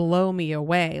didn't blow me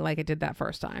away like it did that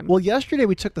first time. Well, yesterday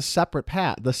we took the separate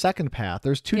path, the second path.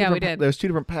 There's two. Yeah, we different, did. There's 2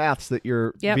 different paths that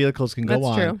your Yep, vehicles can go that's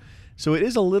on. true. So it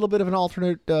is a little bit of an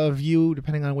alternate view,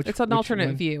 depending on which. It's an alternate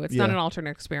one. view. It's Yeah. not an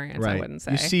alternate experience, Right. I wouldn't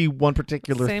say. You see one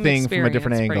particular Same thing from a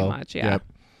different experience, pretty angle. much, yeah. Yep.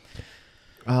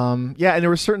 Yeah, and there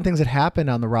were certain things that happened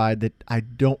on the ride that I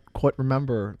don't quite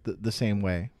remember the same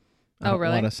way. I don't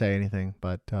really? want to say anything,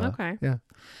 but Okay. yeah.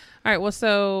 All right. Well,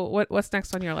 so what's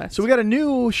next on your list? So we got a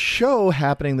new show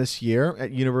happening this year at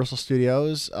Universal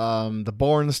Studios, the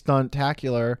Bourne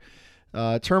Stuntacular,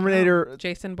 Terminator.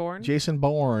 Jason Bourne. Jason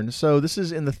Bourne. So this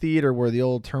is in the theater where the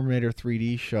old Terminator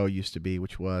 3D show used to be,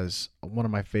 which was one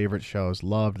of my favorite shows.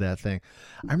 Loved that thing.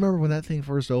 I remember when that thing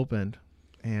first opened,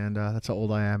 and that's how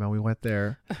old I am, and we went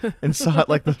there and saw it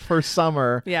like the first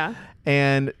summer, Yeah.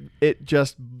 and it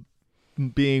just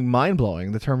being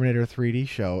mind-blowing. The Terminator 3D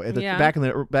show. Yeah. Back in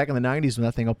the 90s when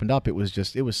that thing opened up, it was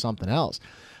something else.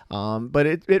 But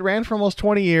it ran for almost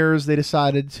 20 years. They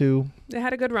decided to It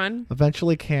had a good run.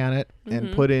 Eventually can it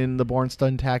and put in the Bourne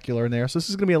Stuntacular in there. So this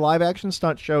is going to be a live action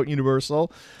stunt show at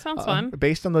Universal. Sounds fun.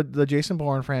 Based on the Jason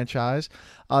Bourne franchise.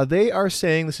 They are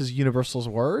saying, this is Universal's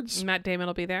words. Matt Damon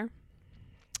will be there.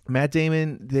 Matt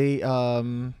Damon, they, I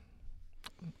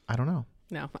don't know.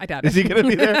 No, I doubt it. Is he going to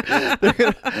be there?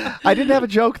 I didn't have a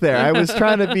joke there. I was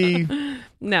trying to be.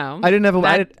 No, I didn't have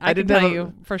a. I can tell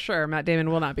you for sure, Matt Damon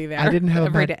will not be there. I didn't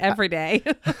have every day.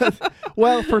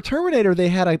 Well, for Terminator, they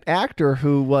had an actor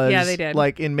who was they did.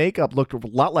 like in makeup, looked a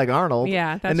lot like Arnold.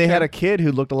 Yeah, that's and they true. had a kid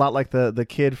who looked a lot like the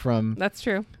kid from. That's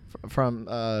true.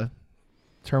 From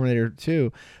Terminator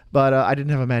 2, but I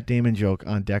didn't have a Matt Damon joke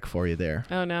on deck for you there.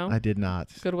 Oh no, I did not.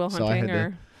 Good Will So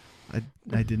Hunting,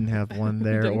 I didn't have one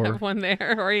there, didn't or have one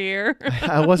there or here.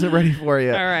 I wasn't ready for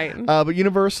you. All right. But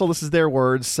Universal, this is their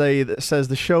words, says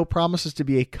the show promises to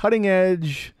be a cutting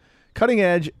edge.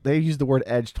 They used the word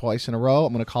edge twice in a row.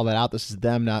 I'm going to call that out. This is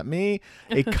them, not me.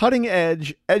 A cutting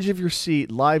edge of your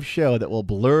seat live show that will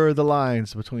blur the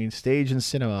lines between stage and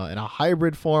cinema in a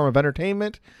hybrid form of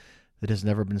entertainment that has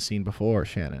never been seen before,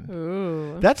 Shannon.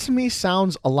 Ooh. That to me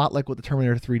sounds a lot like what the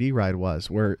Terminator 3D ride was,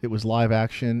 where it was live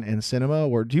action and cinema.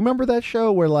 Do you remember that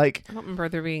show where like... I don't remember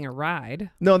there being a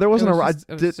ride. No, there wasn't a ride.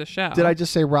 It was just a show. Did I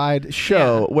just say ride?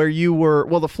 Show, where you were...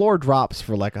 Well, the floor drops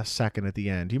for like a second at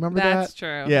the end. Do you remember that? That's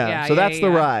true. Yeah, so that's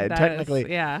the ride, That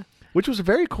technically. yeah. Which was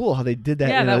very cool how they did that,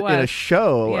 Yeah, in that a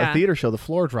show, Yeah. a theater show. The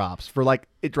floor drops for like,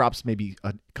 it drops maybe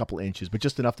a couple inches, but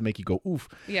just enough to make you go, oof.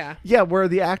 Yeah. Yeah, where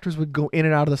the actors would go in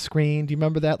and out of the screen. Do you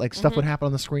remember that? Like stuff Mm-hmm. would happen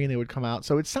on the screen, they would come out.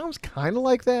 So it sounds kind of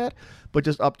like that, but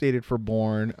just updated for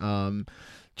Bourne.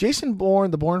 Jason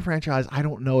Bourne, the Bourne franchise, I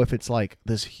don't know if it's like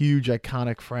this huge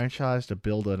iconic franchise to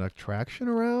build an attraction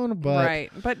around, but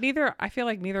Right. But I feel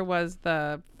like neither was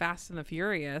the Fast and the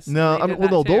Furious. no, They I did mean,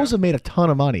 well, that no, those too. have made a ton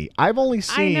of money. I've only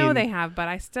seen. I know they have, but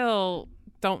I still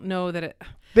don't know that it.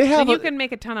 They have. You can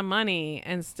make a ton of money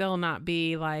and still not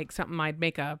be like something I'd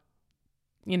make a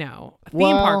theme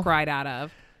park ride out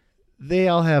of. They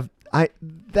all have.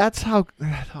 That's how.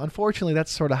 Unfortunately,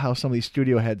 that's sort of how some of these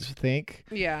studio heads think.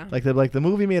 Yeah. Like the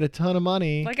movie made a ton of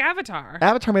money. Like Avatar.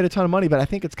 Avatar made a ton of money, but I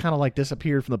think it's kind of like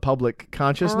disappeared from the public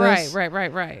consciousness. Right.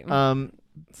 The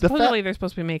Supposedly they're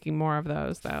supposed to be making more of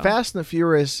those though. Fast and the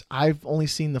Furious, I've only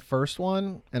seen the first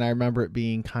one, and I remember it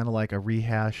being kind of like a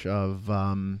rehash of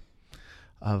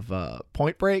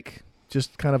Point Break.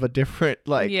 Just kind of a different,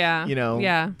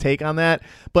 take on that.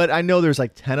 But I know there's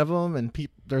like 10 of them, and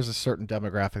there's a certain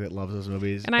demographic that loves those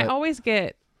movies. And I always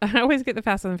get the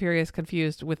Fast and the Furious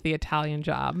confused with the Italian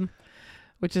Job,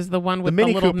 which is the one with the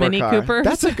little Mini Cooper.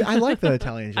 I like the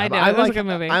Italian Job. I know, it was a good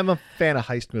movie. I'm a fan of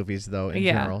heist movies, though, in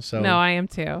general. So no, I am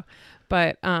too.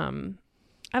 But I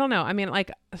don't know. I mean,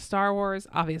 like Star Wars,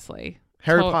 obviously.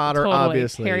 Harry Potter, totally.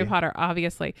 obviously. Harry Potter,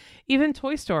 obviously. Even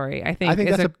Toy Story, I think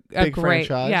that's is a big great,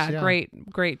 franchise. Yeah.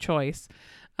 great choice.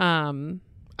 I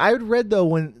had read though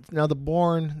the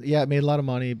Bourne, it made a lot of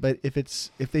money, but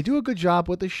if they do a good job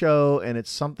with the show and it's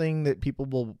something that people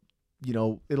will,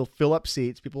 it'll fill up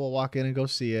seats, people will walk in and go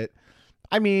see it.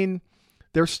 I mean,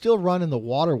 they're still running the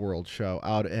Waterworld show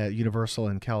out at Universal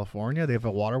in California. They have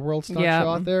a Waterworld stunt show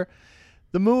out there.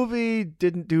 The movie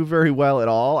didn't do very well at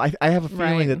all. I have a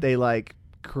feeling that they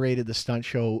created the stunt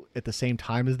show at the same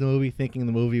time as the movie, thinking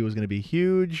the movie was going to be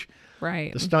huge.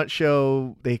 Right. The stunt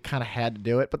show, they kind of had to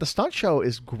do it, but the stunt show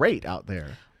is great out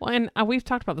there. Well, and we've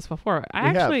talked about this before. I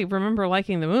actually remember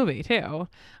liking the movie too.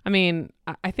 I mean,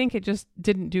 I think it just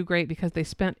didn't do great because they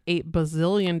spent $8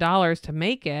 bazillion to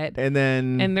make it, and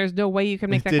there's no way you can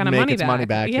make that kind of money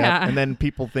back. Yeah, yep. And then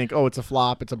people think, oh, it's a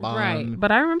flop, it's a bomb. Right.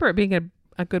 But I remember it being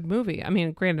a good movie. I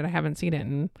mean, granted, I haven't seen it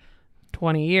in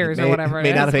 20 years or whatever. It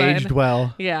may not have aged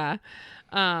well. Yeah.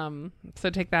 So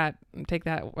take that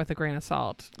with a grain of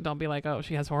salt. Don't be like, oh,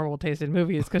 she has horrible taste in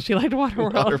movies because she liked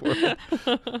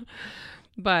Waterworld.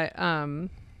 But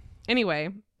anyway,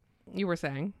 you were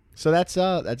saying. So that's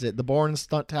it. The Bourne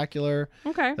Stuntacular.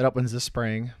 Okay. That opens this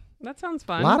spring. That sounds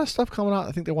fun. A lot of stuff coming out.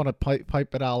 I think they want to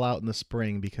pipe it all out in the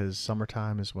spring because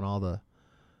summertime is when all the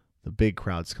big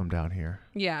crowds come down here.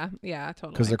 Yeah,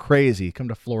 totally. Because they're crazy. Come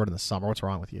to Florida in the summer. What's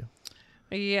wrong with you?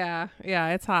 Yeah,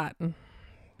 it's hot.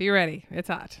 Be ready. It's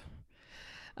hot.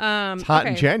 It's hot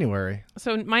in January.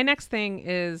 So my next thing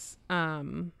is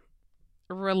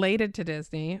related to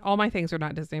Disney. All my things are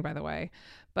not Disney, by the way,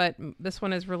 but this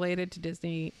one is related to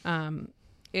Disney.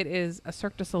 It is a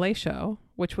Cirque du Soleil show,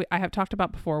 which I have talked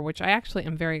about before, which I actually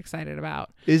am very excited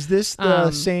about. Is this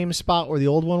the same spot where the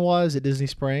old one was at Disney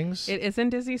Springs? It is in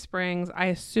Disney Springs. I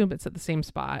assume it's at the same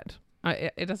spot.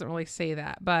 It doesn't really say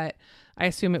that, but I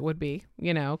assume it would be,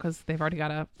 because they've already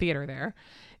got a theater there.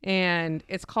 And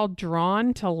it's called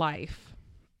Drawn to Life.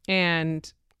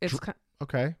 And It's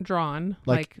Okay. drawn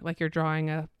like you're drawing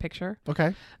a picture.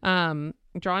 Okay.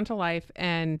 Drawn to life,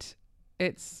 and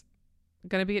it's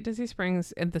going to be at Disney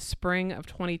Springs in the spring of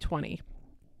 2020.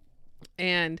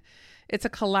 And it's a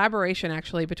collaboration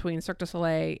actually between Cirque du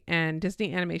Soleil and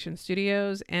Disney Animation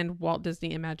Studios and Walt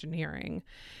Disney Imagineering.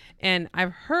 And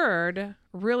I've heard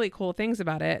really cool things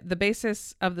about it. The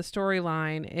basis of the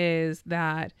storyline is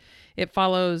that it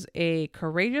follows a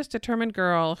courageous, determined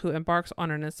girl who embarks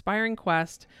on an inspiring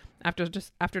quest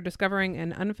after discovering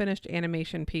an unfinished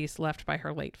animation piece left by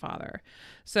her late father.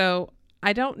 So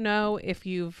I don't know if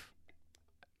you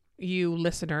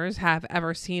listeners have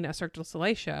ever seen a Cirque du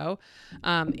Soleil show.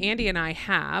 Andy and I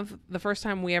have. The first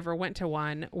time we ever went to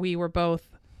one, we were both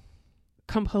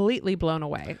completely blown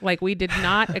away. Like, we did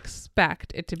not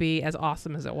expect it to be as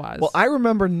awesome as it was. Well, I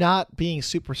remember not being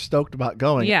super stoked about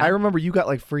going. Yeah. I remember you got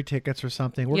like free tickets or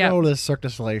something. We're going to this Cirque du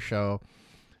Soleil show.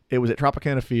 It was at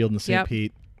Tropicana Field in St.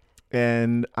 Pete.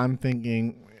 And I'm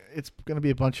thinking it's going to be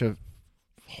a bunch of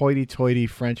hoity-toity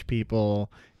French people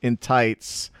in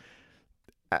tights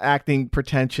acting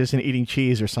pretentious and eating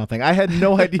cheese or something. I had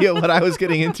no idea what I was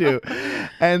getting into.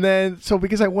 And then, so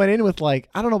because I went in with like,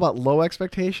 I don't know about low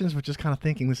expectations, but just kind of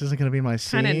thinking this isn't going to be my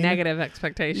scene. Kind of negative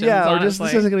expectations. Yeah, or honestly. just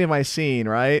this isn't going to be my scene,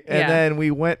 right? And then we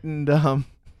went and,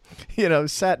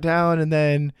 sat down, and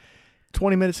then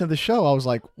 20 minutes into the show, I was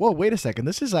like, whoa, wait a second.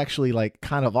 This is actually like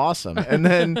kind of awesome. And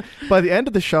then by the end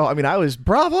of the show, I mean, I was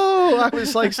bravo. I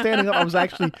was like standing up. I was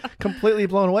actually completely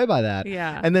blown away by that.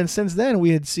 Yeah. And then since then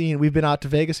we've been out to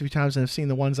Vegas a few times and have seen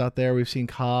the ones out there. We've seen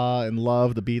Ka and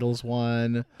Love, the Beatles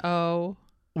one. Oh.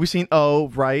 We've seen O,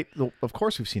 right? Of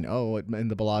course we've seen O in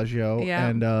the Bellagio. Yeah.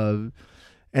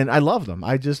 And I love them.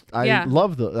 I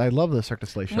love the Cirque du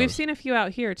Soleil shows. We've seen a few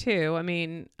out here too. I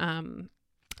mean,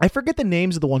 I forget the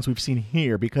names of the ones we've seen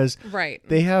here because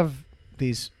they have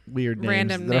these weird names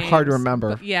random that names, are hard to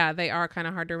remember. Yeah, they are kind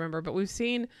of hard to remember. But we've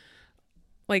seen,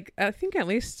 like, I think at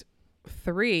least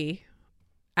 3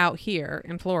 out here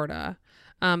in Florida.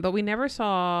 But we never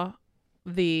saw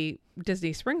the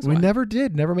Disney Springs one. We never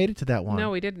did. Never made it to that one.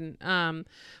 No, we didn't.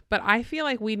 But I feel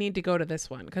like we need to go to this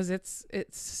one because it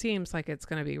seems like it's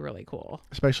going to be really cool.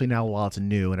 Especially now while it's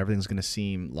new and everything's going to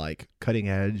seem like cutting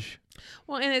edge.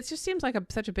 Well, and it just seems like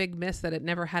such a big miss that it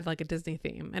never had like a Disney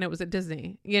theme, and it was at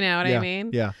Disney. You know what I mean?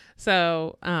 Yeah.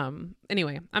 So,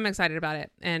 anyway, I'm excited about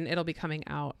it, and it'll be coming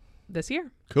out this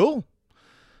year. Cool.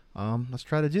 Let's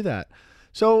try to do that.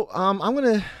 So,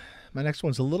 my next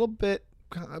one's a little bit,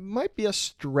 might be a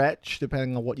stretch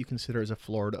depending on what you consider as a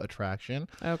Florida attraction.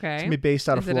 Okay. It's going to be based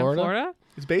out of Florida. It in Florida?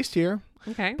 It's based here.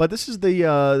 Okay. But this is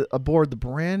aboard the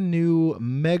brand new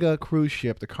mega cruise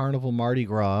ship, the Carnival Mardi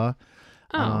Gras.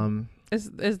 Oh.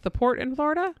 Is the port in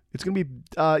Florida? It's going to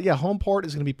be, home port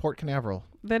is going to be Port Canaveral.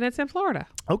 Then it's in Florida.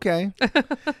 Okay.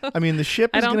 I mean, the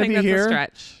ship is going to be that's here. A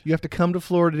stretch. You have to come to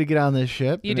Florida to get on this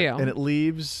ship. You do. And it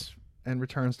leaves and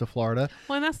returns to Florida.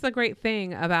 Well, and that's the great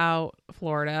thing about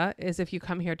Florida is if you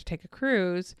come here to take a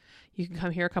cruise, you can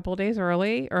come here a couple of days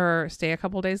early or stay a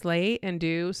couple of days late and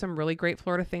do some really great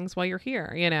Florida things while you're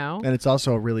here, you know? And it's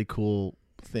also a really cool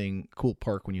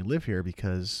perk when you live here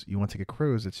because you want to take a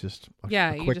cruise. It's just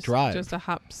a quick drive. Just a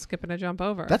hop, skip, and a jump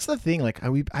over. That's the thing. Like I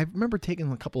remember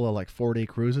taking a couple of like 4-day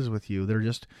cruises with you. They're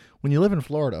just, when you live in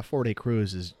Florida, a 4-day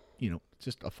cruise is,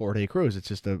 just a 4-day cruise. It's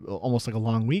just almost like a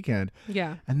long weekend.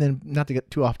 Yeah. And then, not to get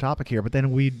too off topic here, but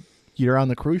then you're on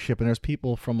the cruise ship and there's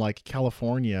people from like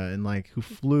California and like who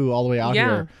flew all the way out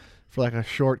here for like a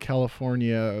short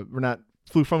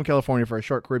flew from California for a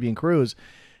short Caribbean cruise.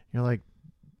 You're like,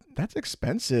 that's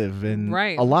expensive and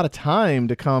a lot of time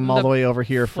to come all the way over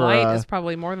here for flight is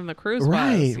probably more than the cruise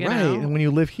was, you know? And when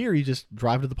you live here, you just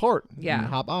drive to the port and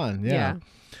hop on. Yeah.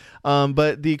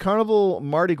 But the Carnival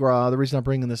Mardi Gras, the reason I'm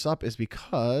bringing this up is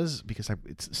because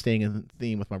it's staying in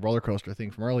theme with my roller coaster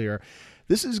thing from earlier.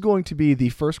 This is going to be the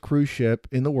first cruise ship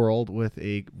in the world with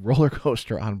a roller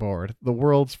coaster on board. The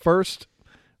world's first.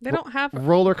 They don't have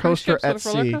roller coaster at sea.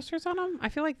 Roller coasters on them? I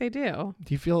feel like they do.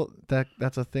 Do you feel that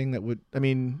that's a thing that would? I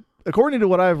mean, according to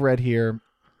what I've read here,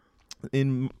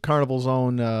 in Carnival's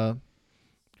own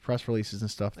press releases and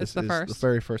stuff, this is the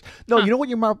very first. No, you know what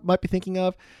you might be thinking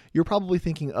of? You're probably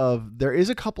thinking of there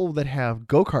is a couple that have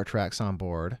go-kart tracks on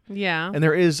board. Yeah. And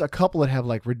there is a couple that have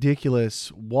like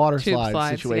ridiculous water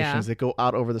slide situations that go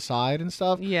out over the side and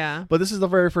stuff. Yeah. But this is the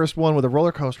very first one with a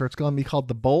roller coaster. It's going to be called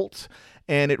the Bolt.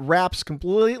 And it wraps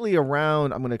completely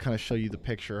around. I'm going to kind of show you the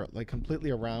picture, like completely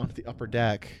around the upper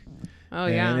deck. Oh,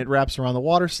 yeah. And it wraps around the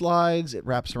water slides. It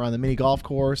wraps around the mini golf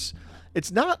course.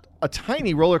 It's not a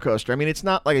tiny roller coaster. I mean, it's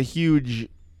not like a huge,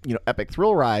 epic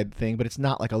thrill ride thing, but it's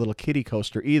not like a little kiddie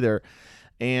coaster either.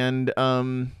 And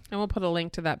we'll put a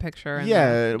link to that picture in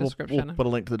yeah, the description. We'll put a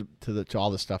link to all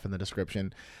this stuff in the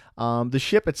description. The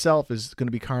ship itself is going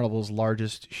to be Carnival's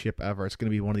largest ship ever. It's going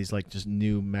to be one of these like just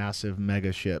new massive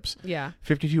mega ships. Yeah.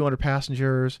 5,200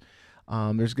 passengers.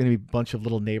 There's going to be a bunch of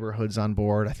little neighborhoods on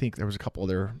board. I think there was a couple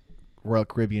other Royal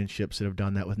Caribbean ships that have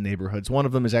done that with neighborhoods. One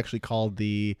of them is actually called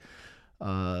the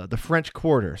French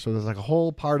Quarter. So there's like a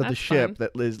whole part of the ship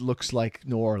that looks like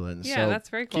New Orleans. Yeah, so that's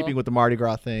very cool. Keeping with the Mardi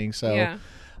Gras thing. So yeah.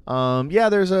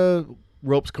 There's a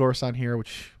ropes course on here,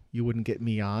 which you wouldn't get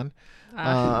me on. And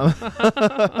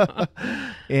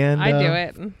I do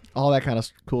it. All that kind of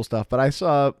cool stuff. But I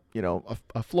saw,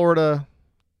 a Florida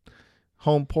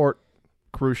home port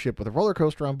cruise ship with a roller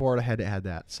coaster on board. I had to add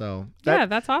that. So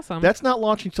that's awesome. That's not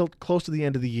launching till close to the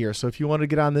end of the year. So if you want to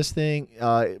get on this thing,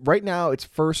 right now its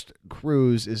first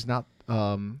cruise is not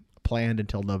planned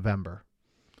until November.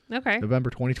 Okay. November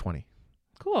 2020.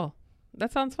 Cool.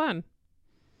 That sounds fun.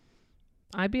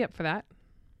 I'd be up for that.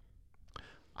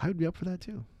 I would be up for that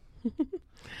too.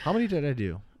 How many did I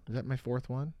do? Is that my fourth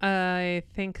one? I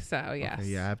think so, yes. Okay,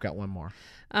 yeah, I've got one more.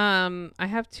 I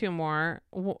have two more.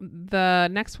 The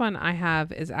next one I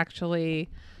have is actually,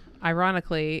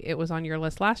 ironically, it was on your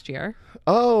list last year.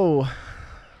 Oh.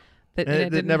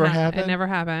 It never happened? It never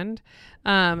happened.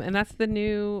 And that's the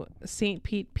new St.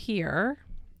 Pete Pier.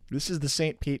 This is the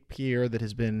St. Pete Pier that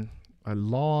has been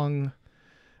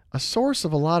a source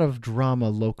of a lot of drama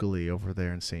locally over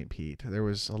there in St. Pete. There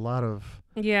was a lot of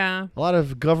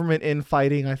government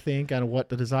infighting, I think, on what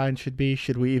the design should be.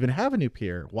 Should we even have a new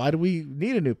pier? Why do we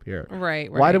need a new pier?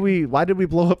 Right. Why did we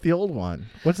blow up the old one?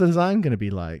 What's the design going to be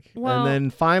like? Well, and then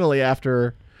finally,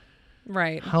 after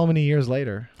how many years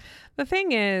later? The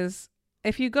thing is,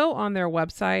 if you go on their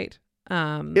website,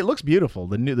 it looks beautiful.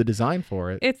 The design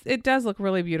for it. It does look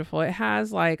really beautiful. It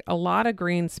has like a lot of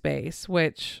green space,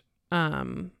 which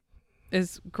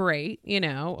is great,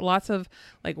 lots of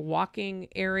like walking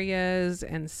areas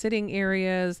and sitting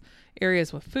areas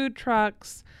with food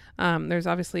trucks. There's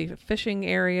obviously fishing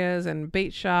areas and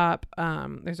bait shop.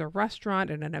 There's a restaurant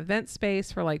and an event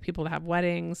space for like people to have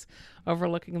weddings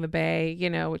overlooking the bay,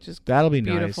 which is that'll be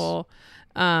beautiful.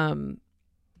 Nice.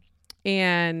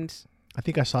 And I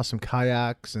think I saw some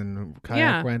kayaks and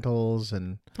kayak rentals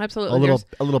and absolutely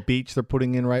a little beach they're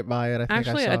putting in right by it. I think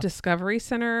actually I saw a discovery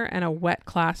center and a wet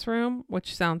classroom,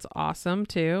 which sounds awesome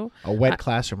too. A wet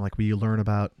classroom, like where you learn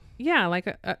about like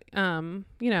kind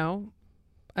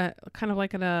of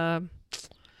like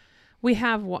we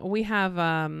have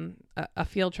a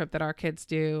field trip that our kids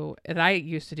do that I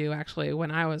used to do actually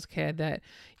when I was a kid, that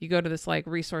you go to this like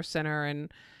resource center and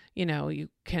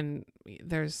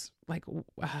there's like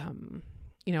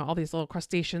all these little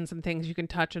crustaceans and things you can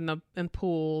touch in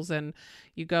pools, and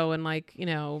you go and like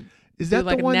is that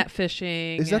like the one net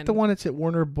fishing? Is that the one that's at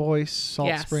Warner Boyce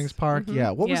Salt Springs Park? Mm-hmm.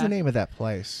 Yeah. What was the name of that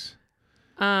place?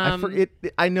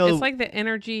 I know it's like the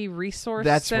Energy Resource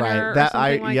that's Center. That's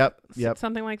right. Yep.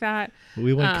 Something like that.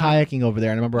 We went kayaking over there,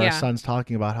 and I remember our son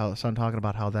talking about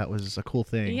how that was a cool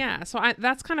thing. Yeah, so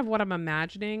that's kind of what I'm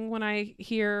imagining when I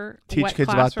hear teach wet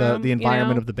kids classroom, about the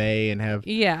environment of the bay and have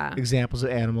examples of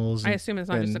animals. I assume it's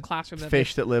not just a classroom that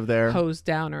fish that live there hosed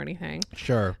down or anything.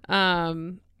 Sure.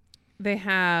 They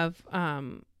have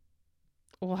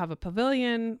we'll have a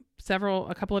pavilion,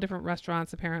 a couple of different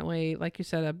restaurants, apparently, like you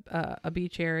said, a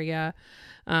beach area,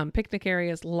 picnic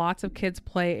areas, lots of kids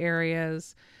play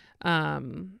areas,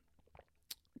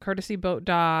 courtesy boat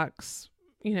docks,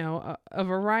 a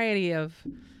variety of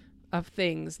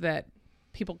things that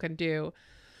people can do.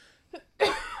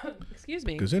 Excuse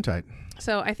me. Gesundheit.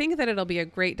 So I think that it'll be a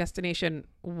great destination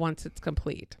once it's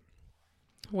complete,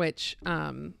 which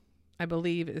I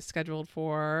believe is scheduled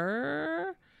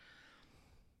for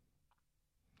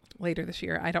later this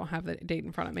year. I don't have the date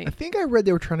in front of me. I think I read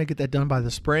they were trying to get that done by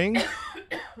the spring,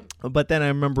 but then I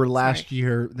remember last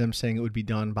year them saying it would be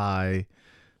done by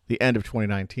the end of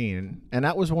 2019, and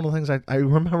that was one of the things I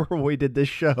remember when we did this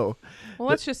show. Well,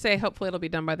 let's just say hopefully it'll be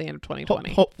done by the end of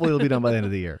 2020. Hopefully it'll be done by the end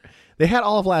of the year. They had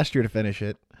all of last year to finish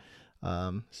it,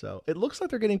 so it looks like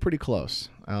they're getting pretty close.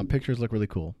 Pictures look really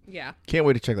cool. Yeah, can't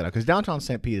wait to check that out because downtown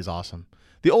St. Pete is awesome.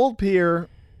 The old pier,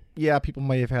 people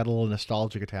may have had a little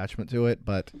nostalgic attachment to it,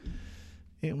 but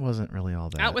it wasn't really all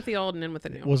that. Out with the old and in with the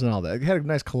new. It wasn't all that. It had a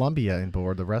nice Columbia in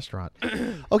board, the restaurant.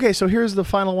 Okay, so here's the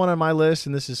final one on my list,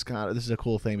 and this is a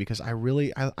cool thing because I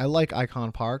like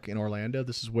Icon Park in Orlando.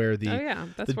 This is where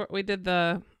that's where we did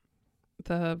the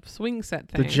swing set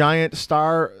thing. The giant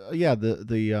star, the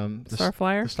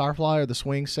Starflyer, the Starflyer, the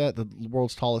swing set, the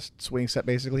world's tallest swing set,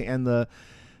 basically, and the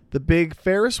big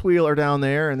Ferris wheel are down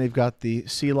there, and they've got the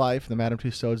Sea Life, the Madame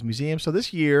Tussauds Museum. So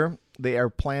this year they are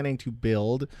planning to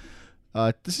build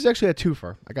This is actually a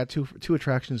twofer. I got two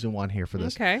attractions in one here for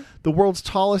this. Okay. The world's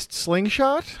tallest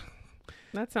slingshot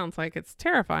That sounds like it's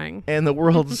terrifying. and the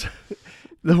world's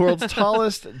the world's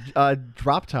tallest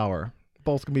drop tower.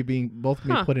 Both can be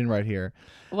put in right here.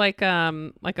 Like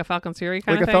a Falcon's Fury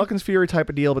kind Like of a thing? Falcon's Fury type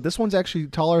of deal, but this one's actually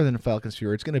taller than a Falcon's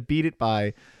Fury. It's going to beat it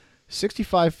by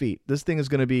 65 feet. This thing is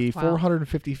going to be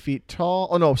 450 feet tall.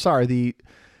 Oh no, sorry.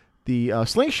 The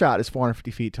slingshot is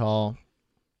 450 feet tall,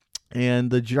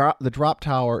 and the drop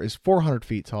tower is 400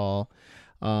 feet tall.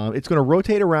 It's going to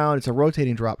rotate around. It's a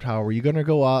rotating drop tower where you're going to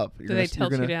go up. Do they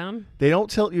tilt you down? They don't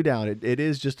tilt you down. It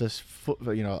is just a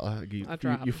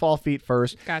drop. you fall feet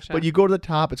first. Gotcha. But you go to the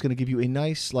top. It's going to give you a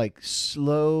nice, like,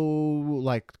 slow,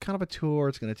 like, kind of a tour.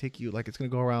 It's going to take you, like, it's going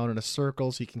to go around in a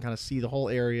circle so you can kind of see the whole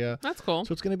area. That's cool.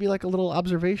 So it's going to be like a little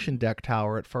observation deck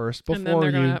tower at first And then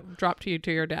they're going to drop to you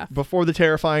to your death. before the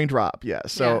terrifying drop. Yeah.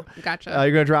 So yeah, gotcha.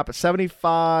 you're going to drop at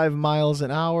 75 miles an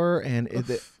hour. And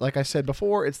like I said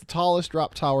before, it's the tallest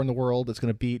drop tower in the world. It's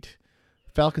going to beat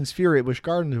Falcon's Fury at Busch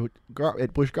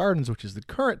Gardens, which is the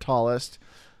current tallest,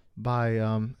 by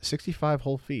 65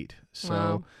 whole feet.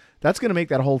 So that's going to make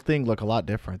that whole thing look a lot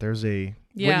different. There's a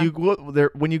when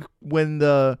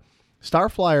the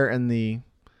Starflyer and the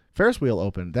Ferris wheel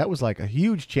opened, that was like a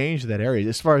huge change to that area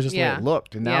as far as just the way it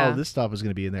looked. And now this stuff is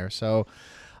going to be in there. So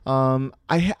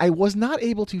I was not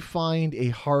able to find a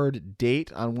hard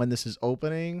date on when this is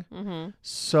opening. Mm-hmm.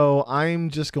 So I'm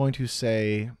just going to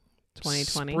say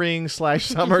 2020.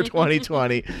 Spring/summer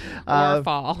 2020. Or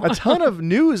fall. A ton of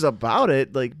news about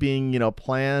it, like being,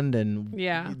 planned and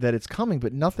that it's coming,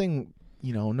 but nothing,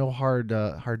 no hard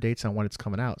dates on when it's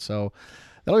coming out. So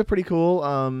that'll be pretty cool.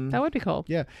 That would be cool.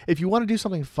 Yeah. If you want to do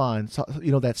something fun, so,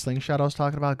 that slingshot I was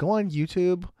talking about, go on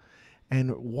YouTube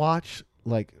and watch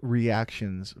like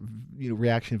reaction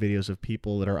videos of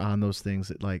people that are on those things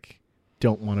that like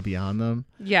don't want to be on them.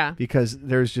 Yeah. Because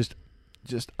there's just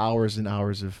hours and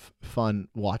hours of fun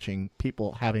watching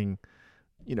people having,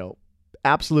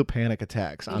 absolute panic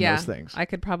attacks on those things. I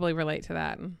could probably relate to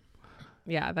that.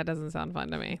 Yeah, that doesn't sound fun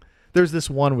to me. There's this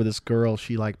one where this girl,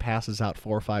 she like passes out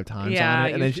 4 or 5 times on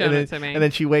it. And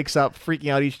then she wakes up freaking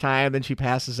out each time. Then she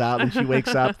passes out. Then she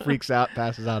wakes up, freaks out,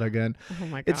 passes out again. Oh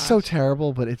my god. It's so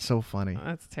terrible, but it's so funny.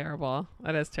 That's terrible.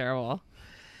 That is terrible.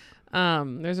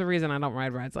 There's a reason I don't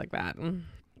ride rides like that.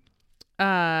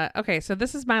 Okay, so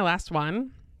this is my last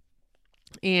one.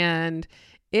 And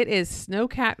it is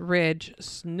Snowcat Ridge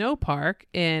Snow Park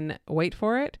in, wait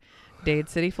for it, Dade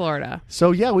City, Florida.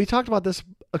 So yeah, we talked about this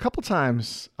a couple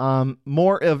times.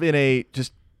 More of in a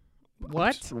just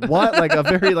what like a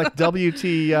very like WT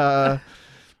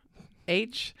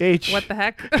H H what the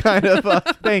heck kind of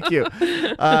thank you.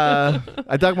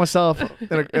 I dug myself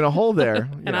in a hole there.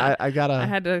 And I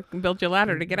had to build you a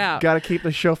ladder to get out. Got to keep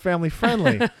the show family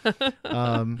friendly,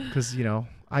 because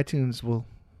iTunes will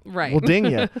ding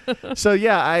you. So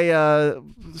yeah, I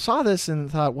saw this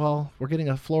and thought, well, we're getting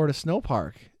a Florida snow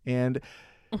park, and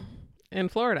in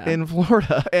Florida,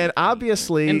 and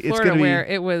obviously in Florida, it's going to be where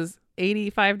it was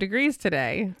 85 degrees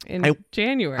today in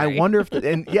January. I wonder if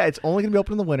it's only going to be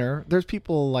open in the winter. There's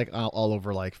people like all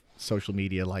over like social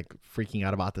media like freaking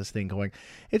out about this thing, going,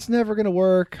 it's never going to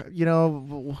work.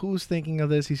 Who's thinking of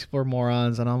this? These people are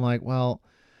morons. And I'm like, well,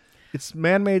 it's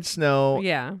man-made snow.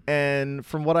 Yeah. And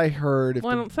from what I heard,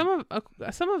 some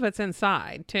of it's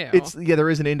inside too. There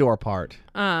is an indoor part.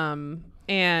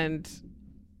 And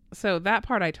so that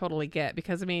part I totally get,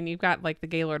 because I mean, you've got like the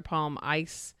Gaylord Palm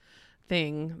ice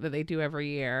thing that they do every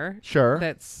year. Sure.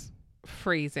 That's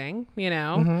freezing,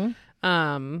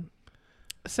 Mm-hmm.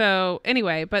 So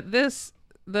anyway, but the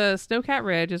Snowcat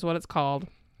Ridge is what it's called.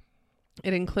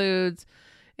 It includes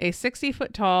a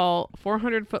 60-foot tall,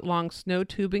 400-foot long snow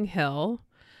tubing hill,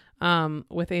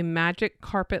 with a magic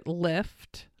carpet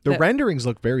lift. The renderings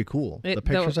look very cool. The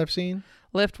pictures I've seen.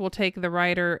 Lift will take the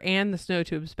rider and the snow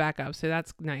tubes back up, so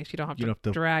that's nice. You don't have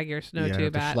to drag your snow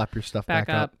tube schlep your stuff back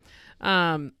up.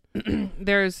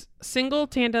 There's single,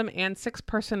 tandem, and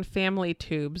 6-person family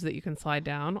tubes that you can slide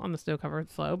down on the snow-covered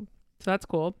slope, so that's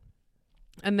cool.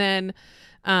 And then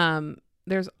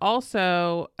there's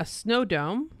also a snow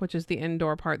dome, which is the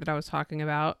indoor part that I was talking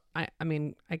about. I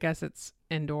mean, I guess it's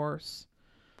indoors,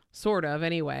 sort of.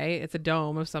 Anyway, it's a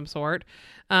dome of some sort.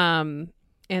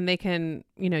 And they can,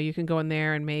 you can go in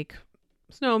there and make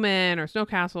snowmen or snow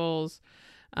castles.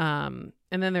 And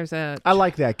then there's I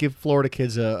like that. Give Florida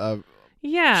kids a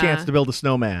chance to build a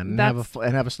snowman and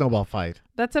have a snowball fight.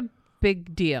 That's a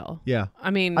big deal. Yeah. I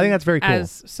mean, I think that's very cool.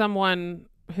 As someone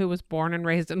who was born and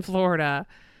raised in Florida,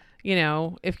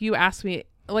 if you ask me,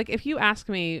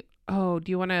 oh,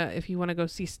 if you want to go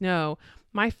see snow,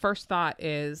 my first thought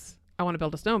is, I want to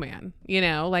build a snowman,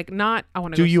 like not, I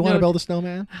want to Do you want to build a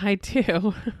snowman? I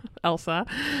do, Elsa.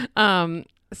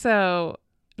 So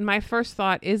my first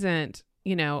thought isn't,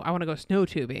 I want to go snow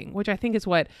tubing, which I think is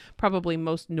what probably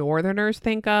most Northerners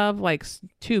think of, like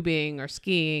tubing or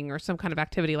skiing or some kind of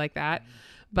activity like that.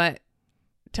 But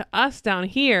to us down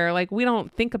here, like we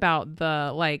don't think about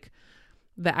the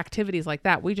activities like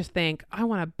that. We just think, I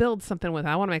want to build something with it.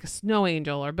 I want to make a snow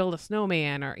angel or build a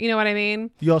snowman, or you know what I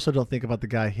mean? You also don't think about the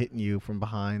guy hitting you from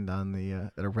behind on the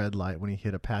at a red light when he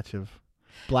hit a patch of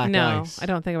black ice. No, I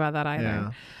don't think about that either.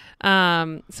 Yeah.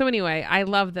 So anyway, I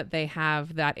love that they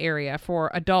have that area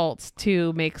for adults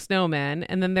to make snowmen.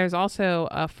 And then there's also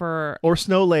or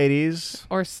snow ladies.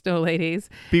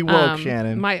 Be woke,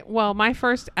 Shannon. My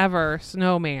first ever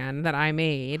snowman that I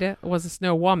made was a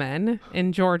snow woman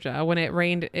in Georgia when it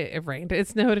rained. It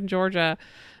snowed in Georgia.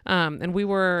 And we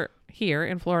were here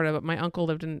in Florida, but my uncle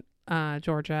lived in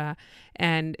Georgia,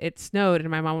 and it snowed, and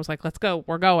my mom was like, let's go,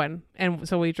 we're going. And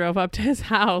so we drove up to his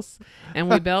house and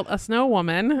we built a snow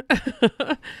woman.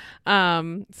 So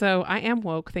I am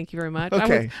woke, thank you very much.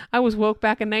 Okay. I was woke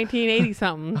back in 1980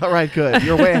 something. All right, good.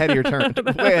 You're way ahead of your turn.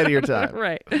 Way ahead of your time.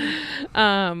 Right.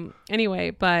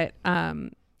 Anyway, but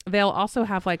they'll also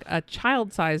have like a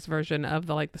child-sized version of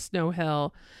the snow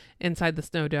hill inside the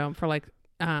snow dome for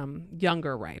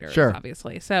younger riders, sure,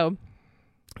 obviously. So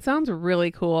sounds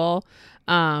really cool.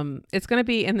 It's going to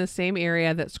be in the same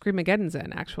area that Screamageddon's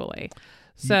in, actually.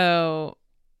 So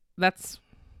that's,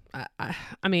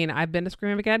 I mean, I've been to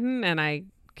Screamageddon and I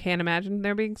can't imagine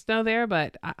there being snow there,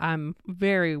 but I'm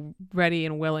very ready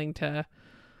and willing to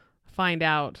find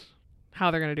out how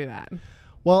they're going to do that.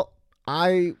 Well,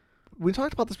 we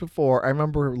talked about this before. I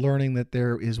remember learning that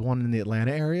there is one in the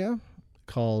Atlanta area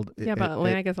called... Yeah, but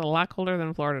Atlanta gets a lot colder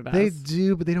than Florida does. They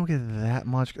do, but they don't get that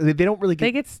much. They don't really get...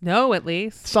 They get snow at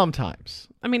least. Sometimes.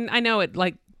 I mean, I know it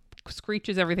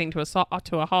screeches everything to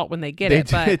a halt when they get it,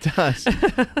 but... It does.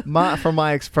 From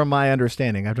my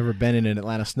understanding, I've never been in an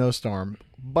Atlanta snowstorm,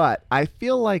 but I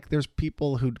feel like there's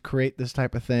people who create this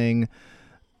type of thing.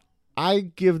 I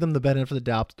give them the benefit of the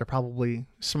doubt that they're probably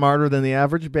smarter than the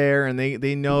average bear, and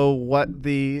they know what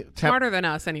the... Smarter than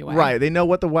us, anyway. Right. They know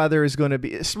what the weather is going to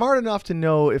be. Smart enough to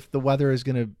know if the weather is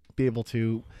going to be able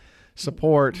to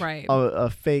support a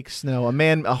fake snow,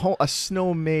 a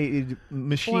snow-made,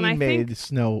 machine-made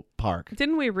snow park.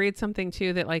 Didn't we read something,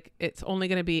 too, that, it's only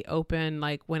going to be open,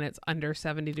 when it's under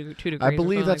 72 degrees? I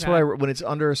believe that's what when it's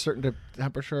under a certain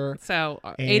temperature. So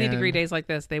 80-degree days like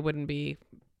this, they wouldn't be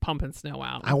pumping snow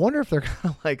out. I wonder if they're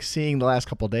kind of seeing the last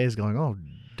couple of days going, oh,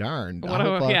 darn. What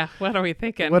are we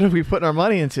thinking? What are we putting our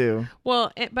money into?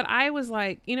 Well, but I was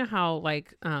you know how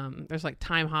there's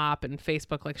Time Hop and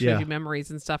Facebook shows you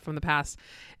memories and stuff from the past.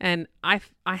 And I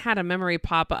had a memory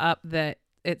pop up that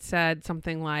it said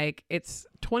something like it's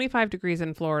 25 degrees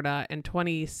in Florida and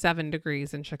 27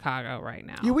 degrees in Chicago right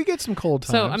now. Yeah, we get some cold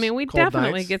times. So, I mean, we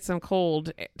definitely nights. get some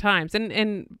cold times.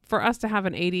 And for us to have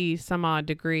an 80 some odd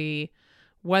degree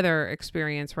weather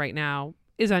experience right now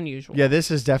is unusual. Yeah, this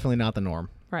is definitely not the norm.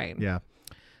 Right. Yeah.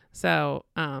 So,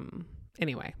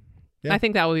 anyway, yeah. I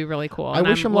think that would be really cool. I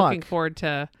wish him luck. Looking forward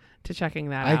to checking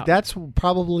that out. That's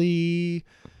probably,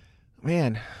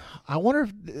 man, I wonder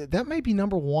if that may be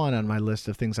number one on my list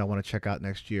of things I want to check out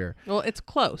next year. Well, it's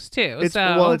close too.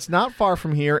 It's not far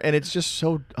from here, and it's just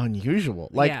so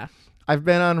unusual. Yeah. I've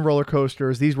been on roller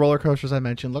coasters. These roller coasters I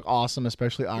mentioned look awesome,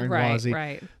 especially Iron Gwazi.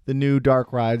 Right. The new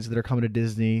dark rides that are coming to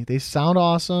Disney. They sound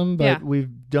awesome, but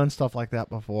we've done stuff like that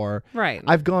before. Right.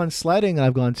 I've gone sledding and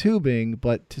I've gone tubing,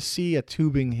 but to see a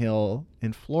tubing hill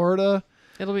in Florida,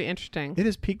 it'll be interesting. It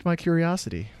has piqued my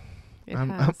curiosity.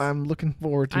 I'm looking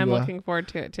forward to I'm looking forward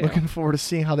to it too. Looking forward to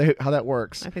seeing how that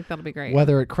works. I think that'll be great.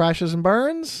 Whether it crashes and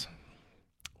burns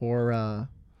or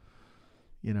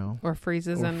or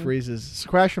freezes.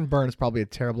 Crash and burn is probably a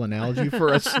terrible analogy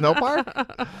for a snow park.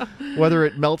 Whether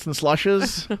it melts and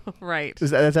slushes. Right.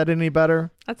 Is that any better?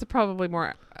 That's probably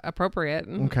more appropriate.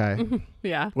 Okay.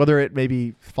 Yeah. Whether it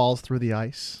maybe falls through the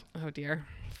ice. Oh, dear.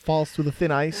 Falls through the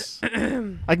thin ice. I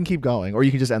can keep going, or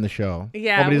you can just end the show.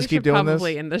 Yeah, we should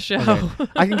probably end the show.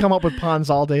 Okay. I can come up with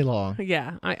puns all day long.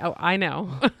 Yeah, I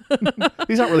know.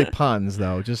 These aren't really puns,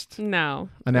 though. Just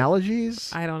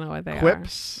analogies. I don't know what they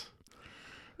quips.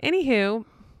 Anywho,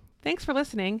 thanks for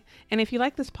listening. And if you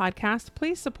like this podcast,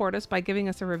 please support us by giving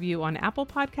us a review on Apple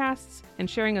Podcasts and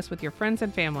sharing us with your friends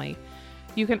and family.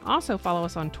 You can also follow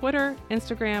us on Twitter,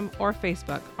 Instagram, or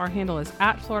Facebook. Our handle is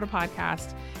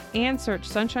 @FloridaPodcast, and search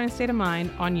Sunshine State of Mind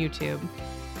on YouTube.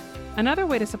 Another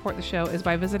way to support the show is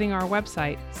by visiting our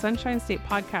website,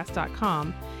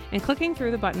 sunshinestatepodcast.com, and clicking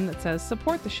through the button that says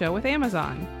Support the Show with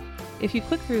Amazon. If you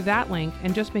click through that link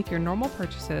and just make your normal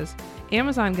purchases,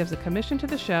 Amazon gives a commission to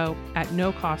the show at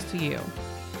no cost to you.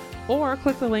 Or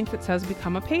click the link that says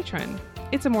Become a Patron.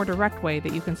 It's a more direct way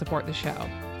that you can support the show.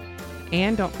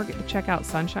 And don't forget to check out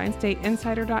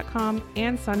SunshineStateInsider.com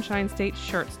and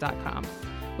SunshineStateShirts.com.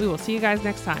 We will see you guys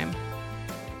next time.